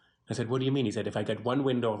up. I said, what do you mean? He said, if I get one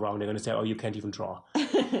window wrong, they're going to say, oh, you can't even draw.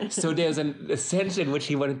 So there's a sense in which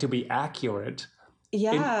he wanted to be accurate.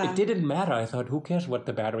 yeah. It didn't matter. I thought, who cares what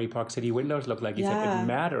the Battery Park City windows look like? He said, Yeah. it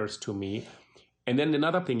matters to me. And then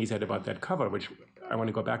another thing he said about that cover, which I want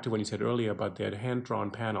to go back to when he said earlier about their hand-drawn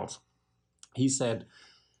panels. He said,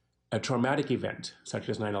 a traumatic event, such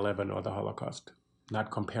as 9/11 or the Holocaust, not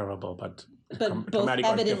comparable, but both traumatic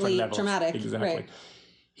on different evidently levels. traumatic, Exactly. right.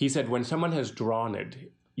 He said, when someone has drawn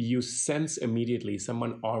it, you sense immediately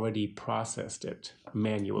someone already processed it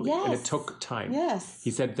manually. And it Yes. took time. Yes. He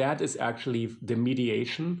said that is actually the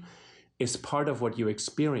mediation is part of what you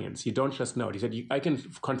experience. You don't just know it. He said, I can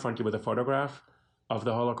confront you with a photograph of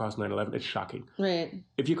the Holocaust 9/11. It's shocking. Right.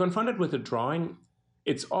 If you confront it with a drawing,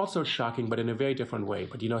 it's also shocking, but in a very different way.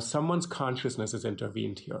 But, someone's consciousness has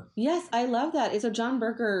intervened here. Yes, I love that. So John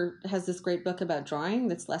Berger has this great book about drawing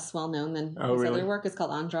that's less well known than Oh, his really? other work. It's called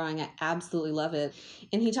On Drawing. I absolutely love it.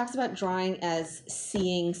 And he talks about drawing as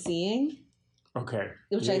seeing, Okay.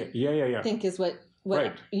 Which yeah. I think is what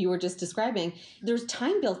Right. you were just describing. There's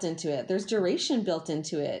time built into it. There's duration built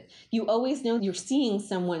into it. You always know you're seeing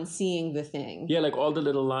someone seeing the thing. Yeah, like all the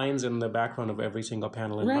little lines in the background of every single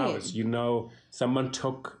panel in Right. Maus. Someone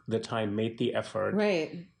took the time, made the effort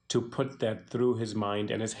Right. to put that through his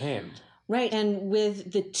mind and his hand. Right. And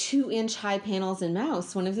with the 2-inch high panels in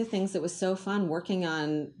Maus, one of the things that was so fun working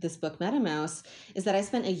on this book, MetaMouse, is that I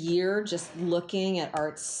spent a year just looking at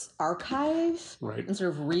Art's archive Right. and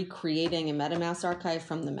sort of recreating a MetaMouse archive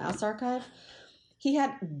from the Maus archive. He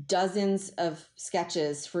had dozens of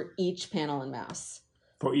sketches for each panel in Maus,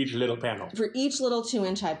 For each little panel. for each little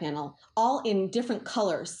 2-inch high panel, all in different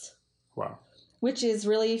colors, Wow. which is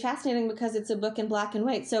really fascinating because it's a book in black and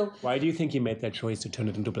white. So Why do you think he made that choice to turn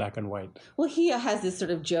it into black and white? well, he has this sort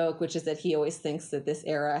of joke, which is that he always thinks that this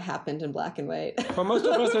era happened in black and white. For most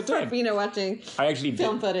of us, it did. Watching I actually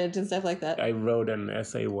film did. footage and stuff like that. I wrote an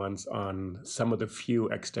essay once on some of the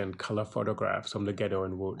few extant color photographs from the ghetto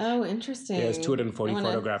in Łódź. Oh, interesting. There's 240 I wanna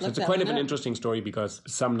photographs. look It's that quite one of an up. interesting story because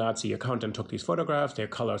some Nazi accountant took these photographs. They're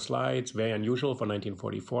color slides, very unusual for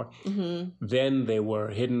 1944. Mm-hmm. Then they were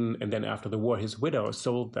hidden, and then after the war, his widow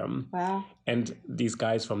sold them. Wow. And these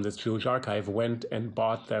guys from this Jewish archive went and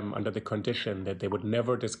bought them under the condition that they would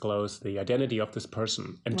never disclose the identity of this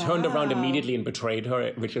person, and turned around Wow. immediately and betrayed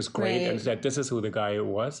her, which is great, and Great. said, this is who the guy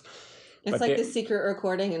was. It's But like they- the secret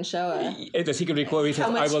recording in Shoah. The secret recording How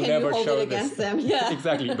says, much I will can never you hold show it this. against them? Yeah.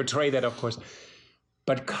 Exactly. Betray that, of course.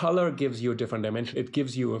 But color gives you a different dimension. It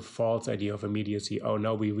gives you a false idea of immediacy. Oh,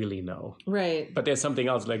 no, we really know. Right. But there's something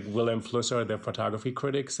else, like Willem Flusser, the photography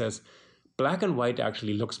critic, says black and white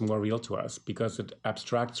actually looks more real to us because it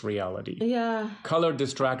abstracts reality. Yeah. Color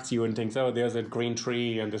distracts you and thinks, oh, there's a green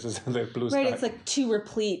tree and this is the blue sky. Right, it's like too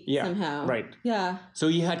replete somehow. Right. Yeah. So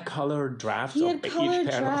he had colored drafts of each panel. He had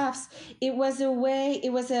colored drafts. It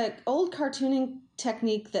was an old cartooning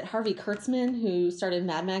technique that Harvey Kurtzman, who started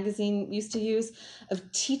Mad Magazine, used to use,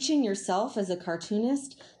 of teaching yourself as a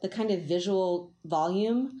cartoonist the kind of visual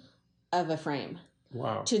volume of a frame.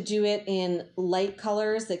 Wow. To do it in light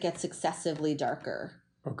colors that get successively darker.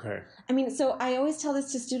 Okay. I mean, so I always tell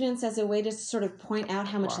this to students as a way to sort of point out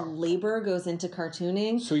how much labor goes into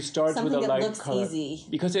cartooning. So he starts with a light looks color. Easy.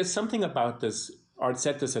 Because there's something about this. Art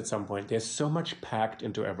said this at some point. There's so much packed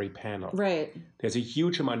into every panel. Right. There's a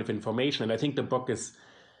huge amount of information. And I think the book is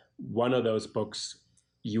one of those books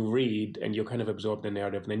you read and you kind of absorb the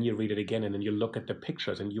narrative. And then you read it again and then you look at the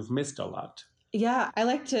pictures and you've missed a lot. Yeah, I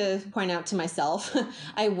like to point out to myself,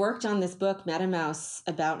 I worked on this book, Metamouse,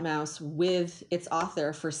 About Mouse, with its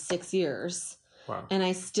author for 6 years. Wow. And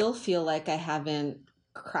I still feel like I haven't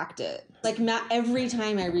cracked it. Like every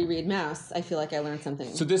time I reread Mouse, I feel like I learned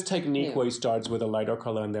something. So this technique where he starts with a lighter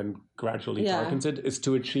color and then gradually darkens it is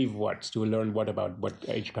to achieve what? To learn what about what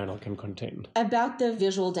each panel can contain? About the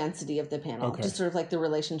visual density of the panel. Just sort of like the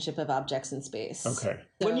relationship of objects in space. Okay.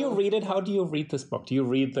 So, when you read it, how do you read this book? Do you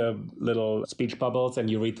read the little speech bubbles and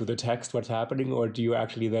you read through the text what's happening? Or do you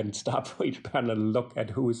actually then stop for each panel and look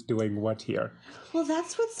at who's doing what here? Well,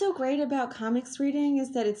 that's what's so great about comics reading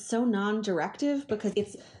is that it's so non-directive because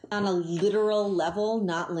it's on a literal level,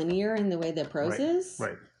 not linear in the way that prose is.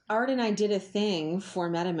 Right. Art and I did a thing for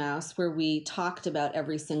Metamouse where we talked about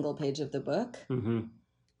every single page of the book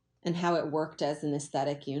and how it worked as an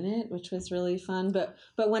aesthetic unit, which was really fun. But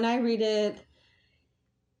when I read it,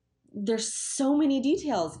 there's so many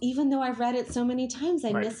details. Even though I've read it so many times,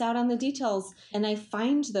 I miss out on the details. And I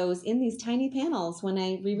find those in these tiny panels when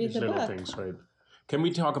I reread the book. Things, right. Can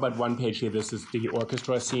we talk about one page here? This is the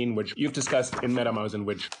orchestra scene, which you've discussed in Metamouse and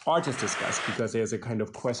which art has discussed, because there's a kind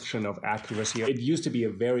of question of accuracy. It used to be a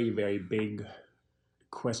very, very big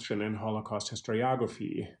question in Holocaust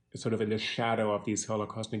historiography, sort of in the shadow of these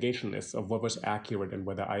Holocaust negationists, of what was accurate and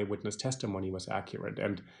whether eyewitness testimony was accurate.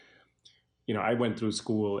 And, you know, I went through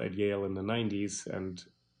school at Yale in the 90s, and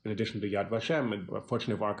in addition to Yad Vashem,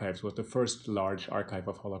 Fortune Archives was the first large archive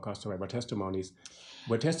of Holocaust survivor testimonies,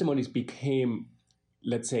 where testimonies became,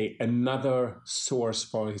 let's say, another source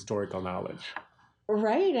for historical knowledge.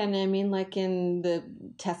 Right. And I mean, like in the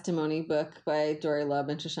testimony book by Dory Lubb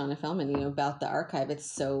and Shoshana Feldman, you know, about the archive, it's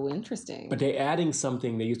so interesting. But they're adding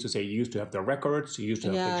something. They used to say you used to have the records, you used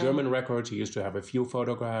to have the German records, you used to have a few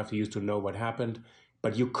photographs, you used to know what happened,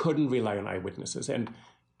 but you couldn't rely on eyewitnesses. And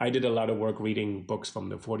I did a lot of work reading books from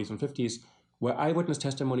the 40s and 50s where eyewitness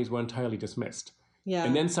testimonies were entirely dismissed. Yeah.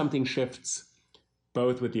 And then something shifts,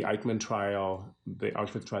 both with the Eichmann trial, the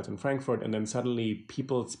Auschwitz trials in Frankfurt, and then suddenly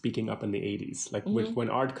people speaking up in the 80s. Like when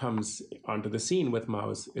art comes onto the scene with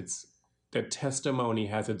Mouse, it's the testimony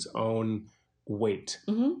has its own weight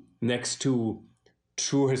next to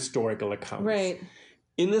true historical accounts. Right.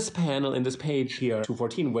 In this panel, in this page here,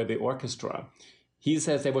 214, where the orchestra, he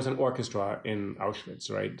says there was an orchestra in Auschwitz,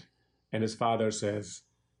 right? And his father says,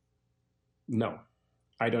 no,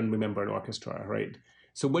 I don't remember an orchestra, right?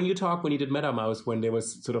 So when you did Metamouse, when there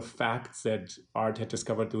was sort of facts that Art had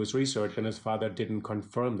discovered through his research and his father didn't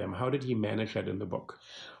confirm them, how did he manage that in the book?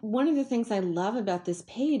 One of the things I love about this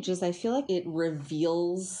page is I feel like it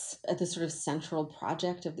reveals the sort of central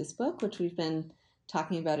project of this book, which we've been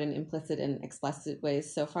talking about in implicit and explicit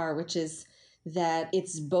ways so far, which is that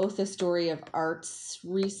it's both a story of Art's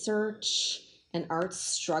research and Art's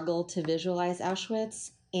struggle to visualize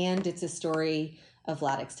Auschwitz, and it's a story of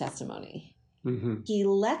Vladek's testimony. Mm-hmm. He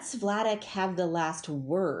lets Vladek have the last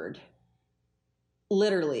word,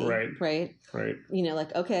 literally, right? You know,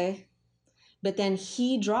 like, okay. But then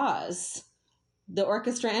he draws the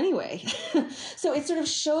orchestra anyway. So it sort of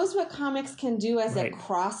shows what comics can do as a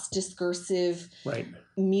cross-discursive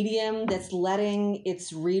medium that's letting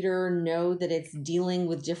its reader know that it's dealing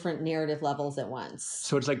with different narrative levels at once.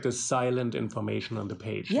 So it's like the silent information on the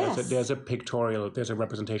page. Yes. There's a pictorial, there's a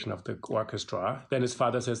representation of the orchestra. Then his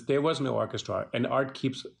father says, there was no orchestra. And Art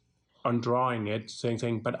keeps on drawing it,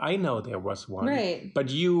 saying, but I know there was one. Right. But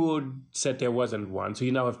you said there wasn't one. So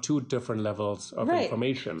you now have two different levels of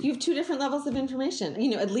information. You have two different levels of information, you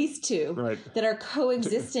know, at least two that are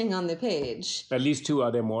coexisting on the page. At least two.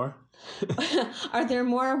 Are there more? Are there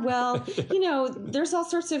more? Well, you know, there's all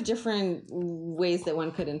sorts of different ways that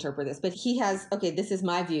one could interpret this. But he has, okay, this is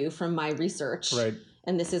my view from my research. Right.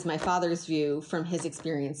 And this is my father's view from his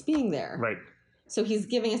experience being there. Right. So he's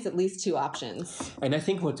giving us at least two options. And I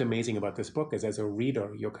think what's amazing about this book is as a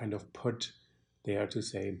reader, you're kind of put there to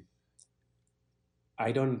say,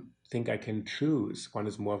 I don't think I can choose one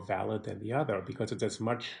is more valid than the other because it's as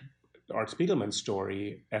much Art Spiegelman's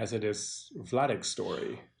story as it is Vladek's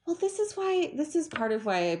story. Well, this is part of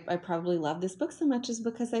why I probably love this book so much, is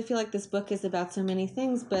because I feel like this book is about so many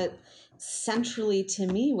things, but centrally to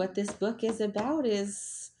me, what this book is about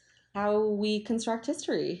is how we construct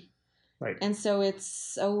history. Right. And so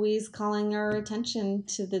it's always calling our attention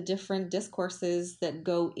to the different discourses that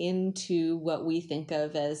go into what we think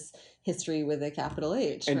of as history with a capital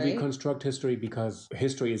H. And right? we construct history because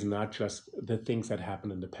history is not just the things that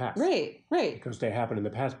happened in the past. Right. Because they happen in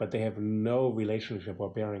the past, but they have no relationship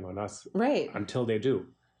or bearing on us until they do.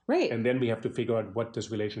 Right. And then we have to figure out what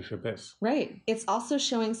this relationship is. Right. It's also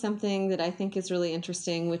showing something that I think is really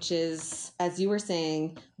interesting, which is, as you were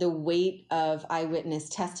saying, the weight of eyewitness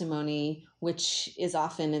testimony, which is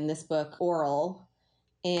often in this book oral,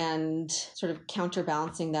 and sort of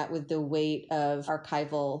counterbalancing that with the weight of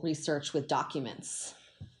archival research with documents.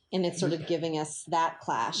 And it's sort of giving us that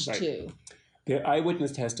clash too. The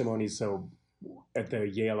eyewitness testimonies, so at the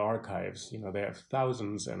Yale archives, they have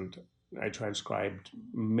thousands, and I transcribed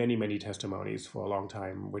many, many testimonies for a long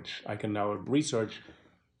time, which I can now research.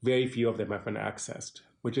 Very few of them have been accessed,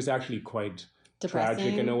 which is actually quite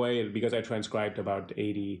tragic in a way, because I transcribed about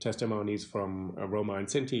 80 testimonies from Roma and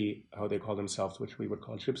Sinti, how they call themselves, which we would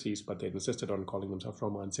call Gypsies, but they insisted on calling themselves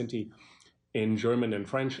Roma and Sinti, in German and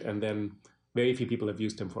French, and then very few people have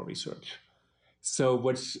used them for research. So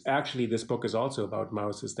what actually this book is also about,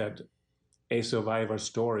 Maus, is that a survivor's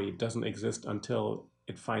story doesn't exist until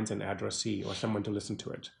it finds an addressee or someone to listen to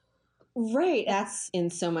it. Right. That's in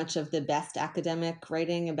so much of the best academic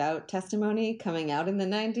writing about testimony coming out in the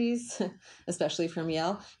 90s, especially from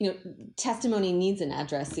Yale. Testimony needs an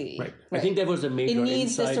addressee. Right. I think that was a major It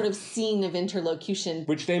needs insight, this sort of scene of interlocution.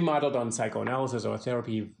 which they modeled on psychoanalysis or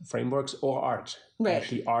therapy frameworks or art. Right.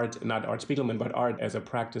 Actually, art, not Art Spiegelman, but art as a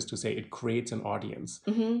practice to say it creates an audience.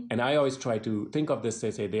 Mm-hmm. And I always try to think of this,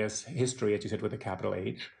 they say there's history, as you said, with a capital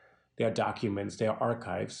H. There are documents, there are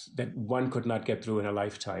archives that one could not get through in a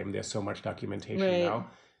lifetime. There's so much documentation now.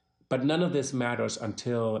 But none of this matters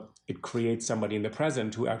until it creates somebody in the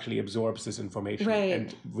present who actually absorbs this information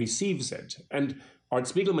and receives it. And Art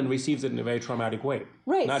Spiegelman receives it in a very traumatic way.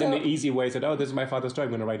 Right. Not in the easy way, said, this is my father's story,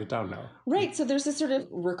 I'm going to write it down now. Right. So there's this sort of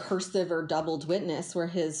recursive or doubled witness where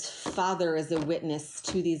his father is a witness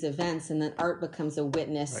to these events, and then Art becomes a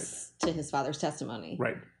witness to his father's testimony.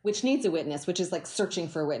 Right. Which needs a witness, which is like searching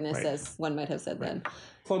for a witness, as one might have said then.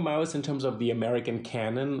 For Maus, in terms of the American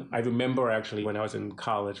canon, I remember actually when I was in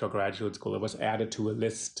college or graduate school, it was added to a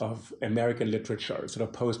list of American literature, sort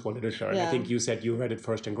of post-war literature. And I think you said you read it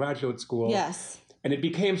first in graduate school. Yes. And it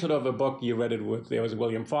became sort of a book you read it with. There was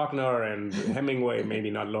William Faulkner and Hemingway,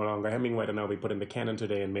 maybe not no longer Hemingway. I don't know, we put in the canon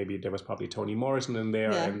today, and maybe there was probably Toni Morrison in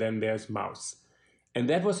there. And then there's Maus. And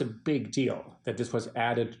that was a big deal, that this was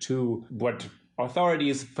added to what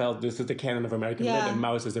authorities felt this is the canon of American lit, and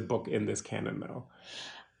Maus is a book in this canon now.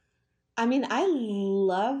 I mean, I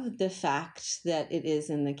love the fact that it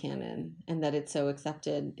is in the canon and that it's so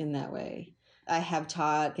accepted in that way. I have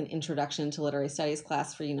taught an introduction to literary studies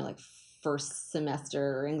class for, like first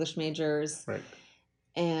semester English majors. Right.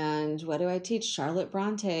 And what do I teach? Charlotte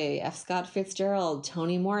Bronte, F. Scott Fitzgerald,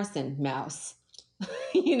 Toni Morrison, Maus.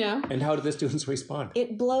 And how do the students respond?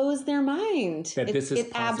 It blows their mind. That this is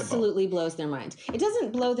it possible. Absolutely blows their mind. It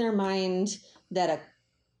doesn't blow their mind that a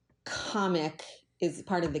comic is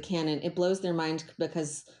part of the canon. It blows their mind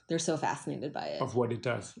because they're so fascinated by it. Of what it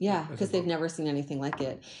does. Yeah, because they've never seen anything like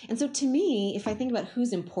it. And so to me, if I think about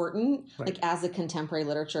who's important, like as a contemporary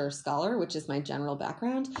literature scholar, which is my general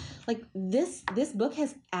background, like this book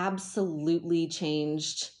has absolutely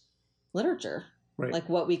changed literature. Right. Like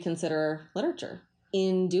what we consider literature.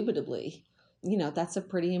 Indubitably. That's a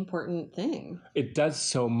pretty important thing. It does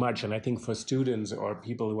so much. And I think for students or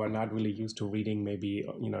people who are not really used to reading maybe,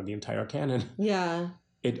 the entire canon,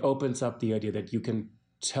 it opens up the idea that you can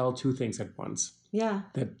tell two things at once. Yeah.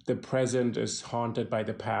 That the present is haunted by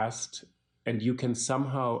the past, and you can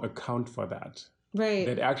somehow account for that. Right.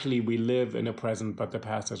 That actually we live in a present, but the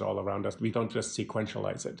past is all around us. We don't just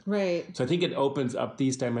sequentialize it. Right. So I think it opens up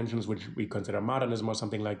these dimensions, which we consider modernism or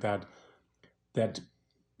something like that, that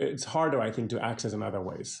it's harder, I think, to access in other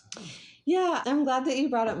ways. Yeah, I'm glad that you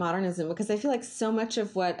brought up modernism, because I feel like so much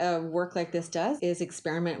of what a work like this does is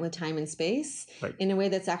experiment with time and space in a way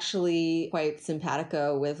that's actually quite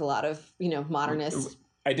simpatico with a lot of, modernist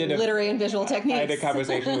literary and visual techniques. I had a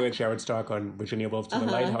conversation with Jared Stark on Virginia Woolf to the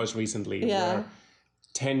Lighthouse recently, where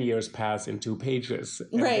 10 years pass in 2 pages.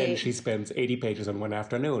 And then she spends 80 pages on one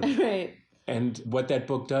afternoon. Right. And what that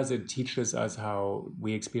book does, it teaches us how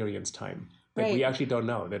we experience time. That we actually don't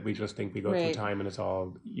know, that we just think we go through time and it's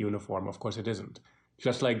all uniform. Of course it isn't.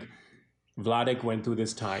 Just like Vladek went through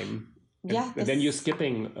this time. And then you're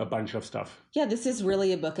skipping a bunch of stuff. Yeah, this is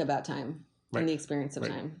really a book about time and the experience of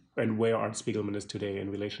time. And where Art Spiegelman is today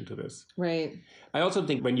in relation to this. Right. I also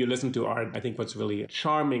think when you listen to Art, I think what's really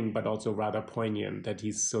charming but also rather poignant that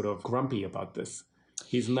he's sort of grumpy about this.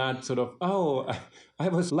 He's not sort of, oh, I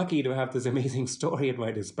was lucky to have this amazing story at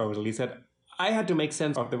my disposal. He said, I had to make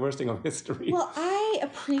sense of the worst thing of history. Well, I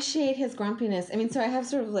appreciate his grumpiness. I mean, so I have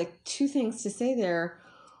sort of like 2 things to say there.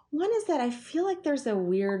 One is that I feel like there's a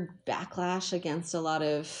weird backlash against a lot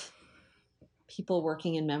of people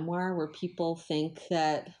working in memoir where people think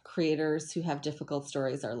that creators who have difficult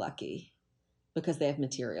stories are lucky because they have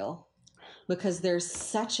material. Because there's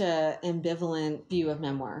such a ambivalent view of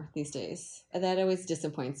memoir these days. That always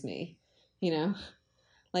disappoints me, you know?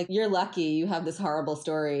 Like, you're lucky, you have this horrible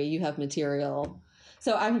story, you have material.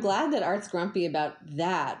 So I'm glad that Art's grumpy about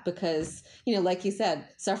that because, you know, like you said,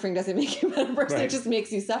 suffering doesn't make you a better person, it just makes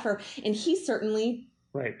you suffer. And he certainly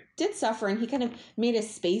did suffer, and he kind of made a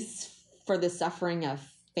space for the suffering of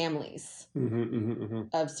families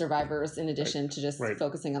of survivors in addition to just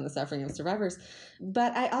focusing on the suffering of survivors.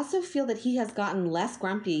 But I also feel that he has gotten less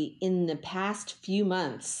grumpy in the past few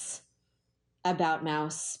months about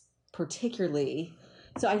Maus particularly.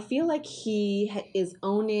 So I feel like he is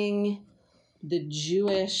owning the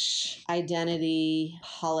Jewish identity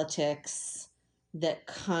politics that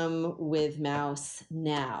come with Maus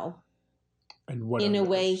now. And what in a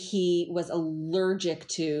way he was allergic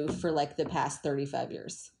to for like the past 35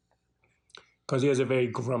 years. Because he has a very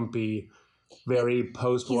grumpy, very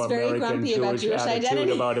post-war American Jewish attitude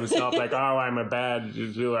identity. About himself. Like, oh, I'm a bad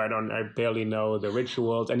Jew. I barely know the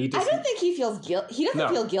rituals. And he just, I don't think he feels guilt. He doesn't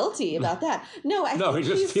feel guilty about that. No, he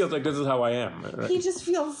just feels like this is how I am. Right? He just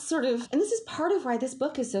feels sort of, and this is part of why this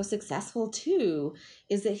book is so successful too,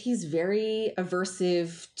 is that he's very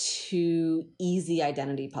aversive to easy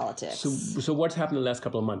identity politics. So what's happened in the last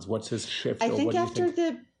couple of months? What's his shift? I think after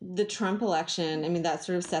the Trump election, I mean, that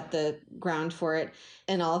sort of set the ground for it,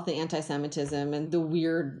 and all of the anti-Semitism and the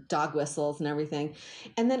weird dog whistles and everything.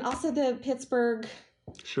 And then also the Pittsburgh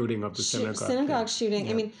shooting of the synagogue shooting.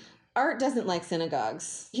 Yeah. I mean, Art doesn't like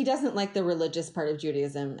synagogues. He doesn't like the religious part of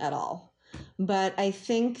Judaism at all. But I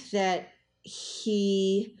think that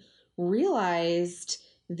he realized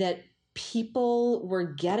that people were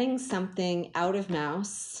getting something out of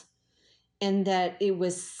Maus and that it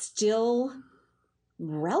was still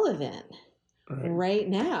relevant right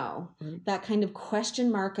now. That kind of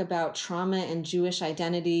question mark about trauma and Jewish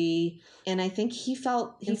identity. And I think he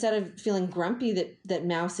felt, instead of feeling grumpy that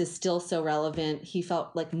Maus is still so relevant, he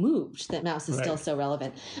felt like moved that Maus is still so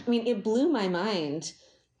relevant. I mean, it blew my mind,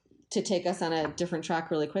 to take us on a different track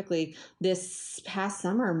really quickly. This past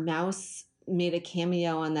summer, Maus made a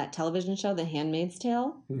cameo on that television show, The Handmaid's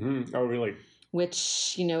Tale. Mm-hmm. Oh, really?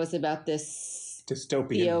 Which, you know, is about this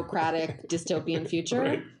dystopian, theocratic dystopian future.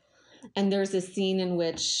 Right. And there's a scene in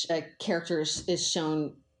which a character is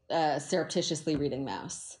shown surreptitiously reading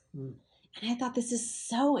Maus. Mm. And I thought, this is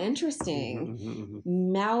so interesting.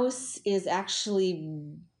 Mm-hmm. Maus is actually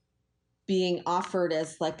being offered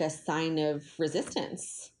as like a sign of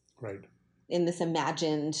resistance. Right. In this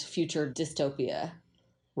imagined future dystopia.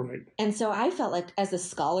 Right. And so I felt like, as a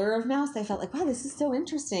scholar of Maus, I felt like, wow, this is so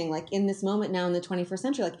interesting. Like, in this moment now in the 21st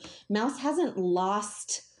century, like, Maus hasn't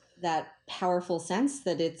lost that powerful sense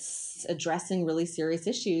that it's addressing really serious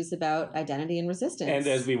issues about identity and resistance. And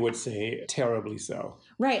as we would say, terribly so.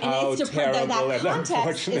 Right. And it's terrible that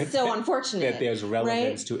context is so unfortunate. That there's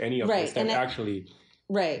relevance to any of this. That actually,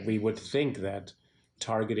 we would think that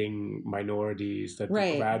targeting minorities, that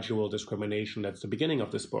the gradual discrimination, that's the beginning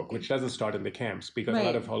of this book, which doesn't start in the camps, because a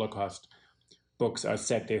lot of Holocaust books are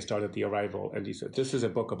set, they start at the arrival. And he said, this is a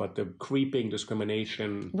book about the creeping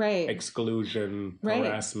discrimination, exclusion,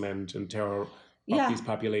 harassment, and terror of these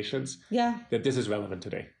populations. Yeah. That this is relevant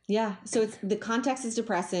today. Yeah. So the context is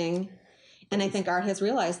depressing. And I think Art has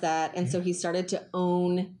realized that. And so he started to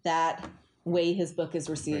own that way his book is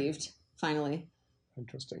received, finally.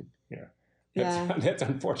 Interesting. Yeah. That's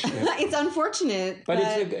unfortunate. It's unfortunate. But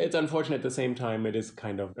it's unfortunate at the same time. It is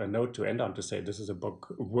kind of a note to end on, to say this is a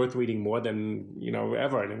book worth reading more than,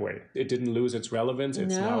 ever in a way. It didn't lose its relevance.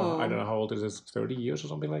 It's now, I don't know how old it is, 30 years or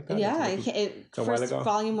something like that? Yeah. First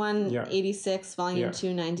volume 1, 86, volume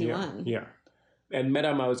 2, 91. Yeah. And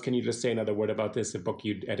MetaMaus, can you just say another word about this, a book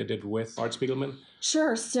you edited with Art Spiegelman?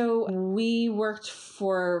 Sure. So we worked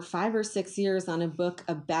for 5 or 6 years on a book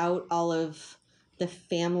about all of the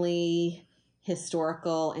family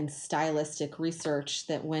historical and stylistic research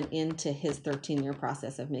that went into his 13-year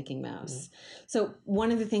process of making Maus. So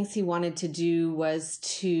one of the things he wanted to do was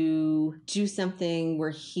to do something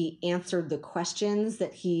where he answered the questions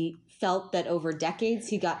that he felt that over decades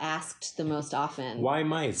he got asked the most often. Why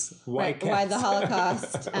mice? Why cats? Why the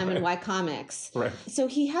Holocaust? And why comics? Right. So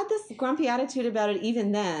he had this grumpy attitude about it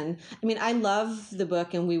even then. I mean, I love the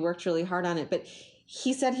book and we worked really hard on it, but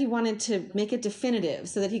he said he wanted to make it definitive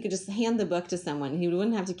so that he could just hand the book to someone. He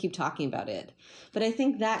wouldn't have to keep talking about it. But I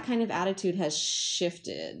think that kind of attitude has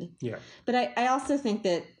shifted. Yeah. But I also think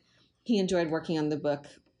that he enjoyed working on the book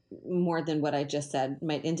more than what I just said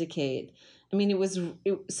might indicate. I mean,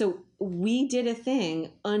 so we did a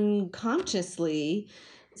thing unconsciously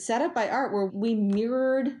set up by Art where we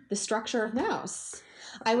mirrored the structure of Maus.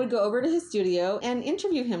 I would go over to his studio and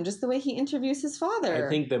interview him just the way he interviews his father. I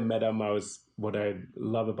think the Meta Maus, what I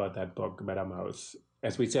love about that book, Meta Maus,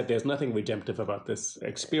 as we said, there's nothing redemptive about this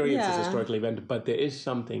experience, this historical event, but there is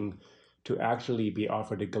something to actually be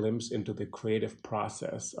offered a glimpse into the creative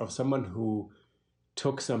process of someone who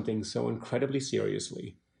took something so incredibly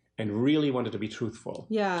seriously and really wanted to be truthful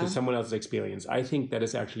to someone else's experience. I think that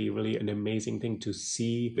is actually really an amazing thing to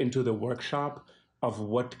see into the workshop of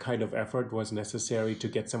what kind of effort was necessary to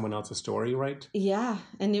get someone else's story right. Yeah,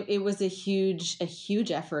 and it was a huge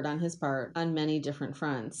effort on his part on many different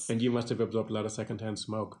fronts. And you must have absorbed a lot of secondhand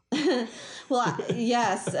smoke. Well,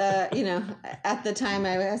 yes, at the time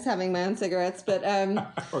I was having my own cigarettes, but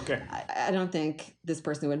okay. I don't think this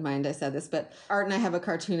person would mind I said this, but Art and I have a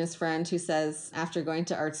cartoonist friend who says after going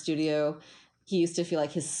to Art's studio, he used to feel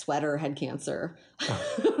like his sweater had cancer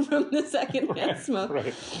from the secondhand smoke.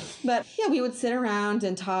 Right. But yeah, we would sit around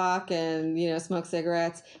and talk and, smoke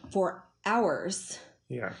cigarettes for hours.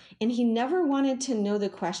 Yeah. And he never wanted to know the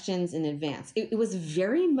questions in advance. It was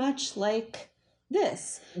very much like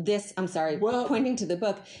pointing to the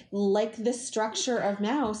book, like the structure of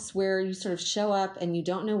Maus, where you sort of show up and you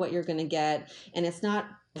don't know what you're going to get. And it's not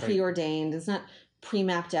preordained. It's not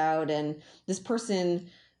pre-mapped out. And this person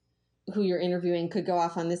who you're interviewing could go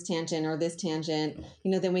off on this tangent or this tangent.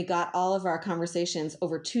 Then we got all of our conversations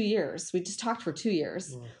over 2 years. We just talked for 2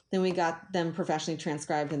 years. Yeah. Then we got them professionally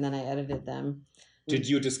transcribed and then I edited them. Did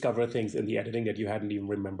you discover things in the editing that you hadn't even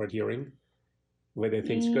remembered hearing? Were there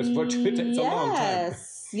things, because for Twitter, it's a long time.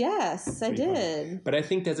 Yes, I did. But I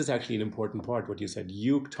think this is actually an important part, what you said.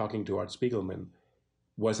 You talking to Art Spiegelman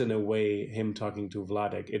was in a way him talking to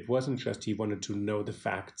Vladek. It wasn't just he wanted to know the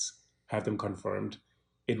facts, have them confirmed.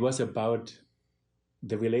 It was about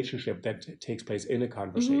the relationship that takes place in a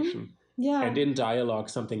conversation. Mm-hmm. Yeah. And in dialogue,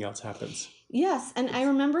 something else happens. Yes. And I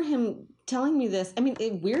remember him telling me this. I mean,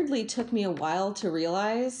 it weirdly took me a while to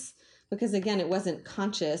realize, because again, it wasn't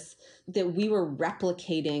conscious, that we were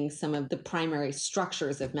replicating some of the primary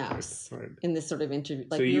structures of Maus in this sort of interview.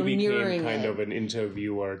 Like, so you became kind of an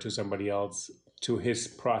interviewer to somebody else, to his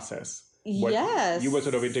process. Yes. You were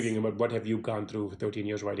sort of interviewing him about what have you gone through for 13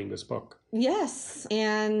 years writing this book. Yes.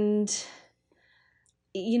 And,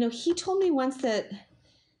 he told me once that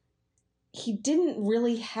he didn't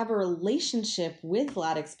really have a relationship with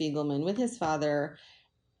Vladek Spiegelman, with his father,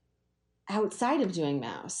 outside of doing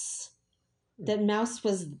Maus. That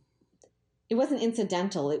Maus it wasn't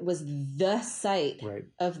incidental. It was the site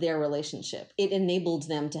of their relationship. It enabled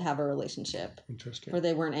them to have a relationship. Interesting. Where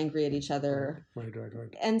they weren't angry at each other. Right.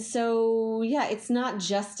 And so, it's not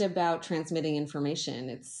just about transmitting information.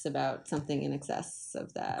 It's about something in excess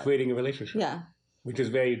of that. Creating a relationship. Yeah. Which is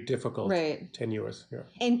very difficult. Right. Tenuous. Yeah.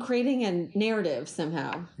 And creating a narrative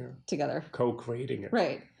somehow together. Co-creating it.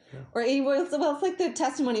 Right. Yeah. Or it's like the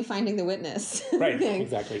testimony finding the witness. Right, thing.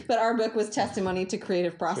 Exactly. But our book was testimony to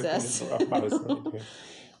creative process.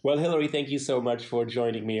 Well, Hillary, thank you so much for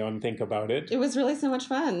joining me on Think About It. It was really so much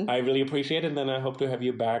fun. I really appreciate it, and then I hope to have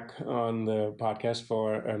you back on the podcast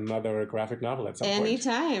for another graphic novel at some point.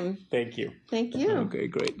 Anytime. Thank you. Thank you. Okay,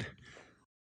 great.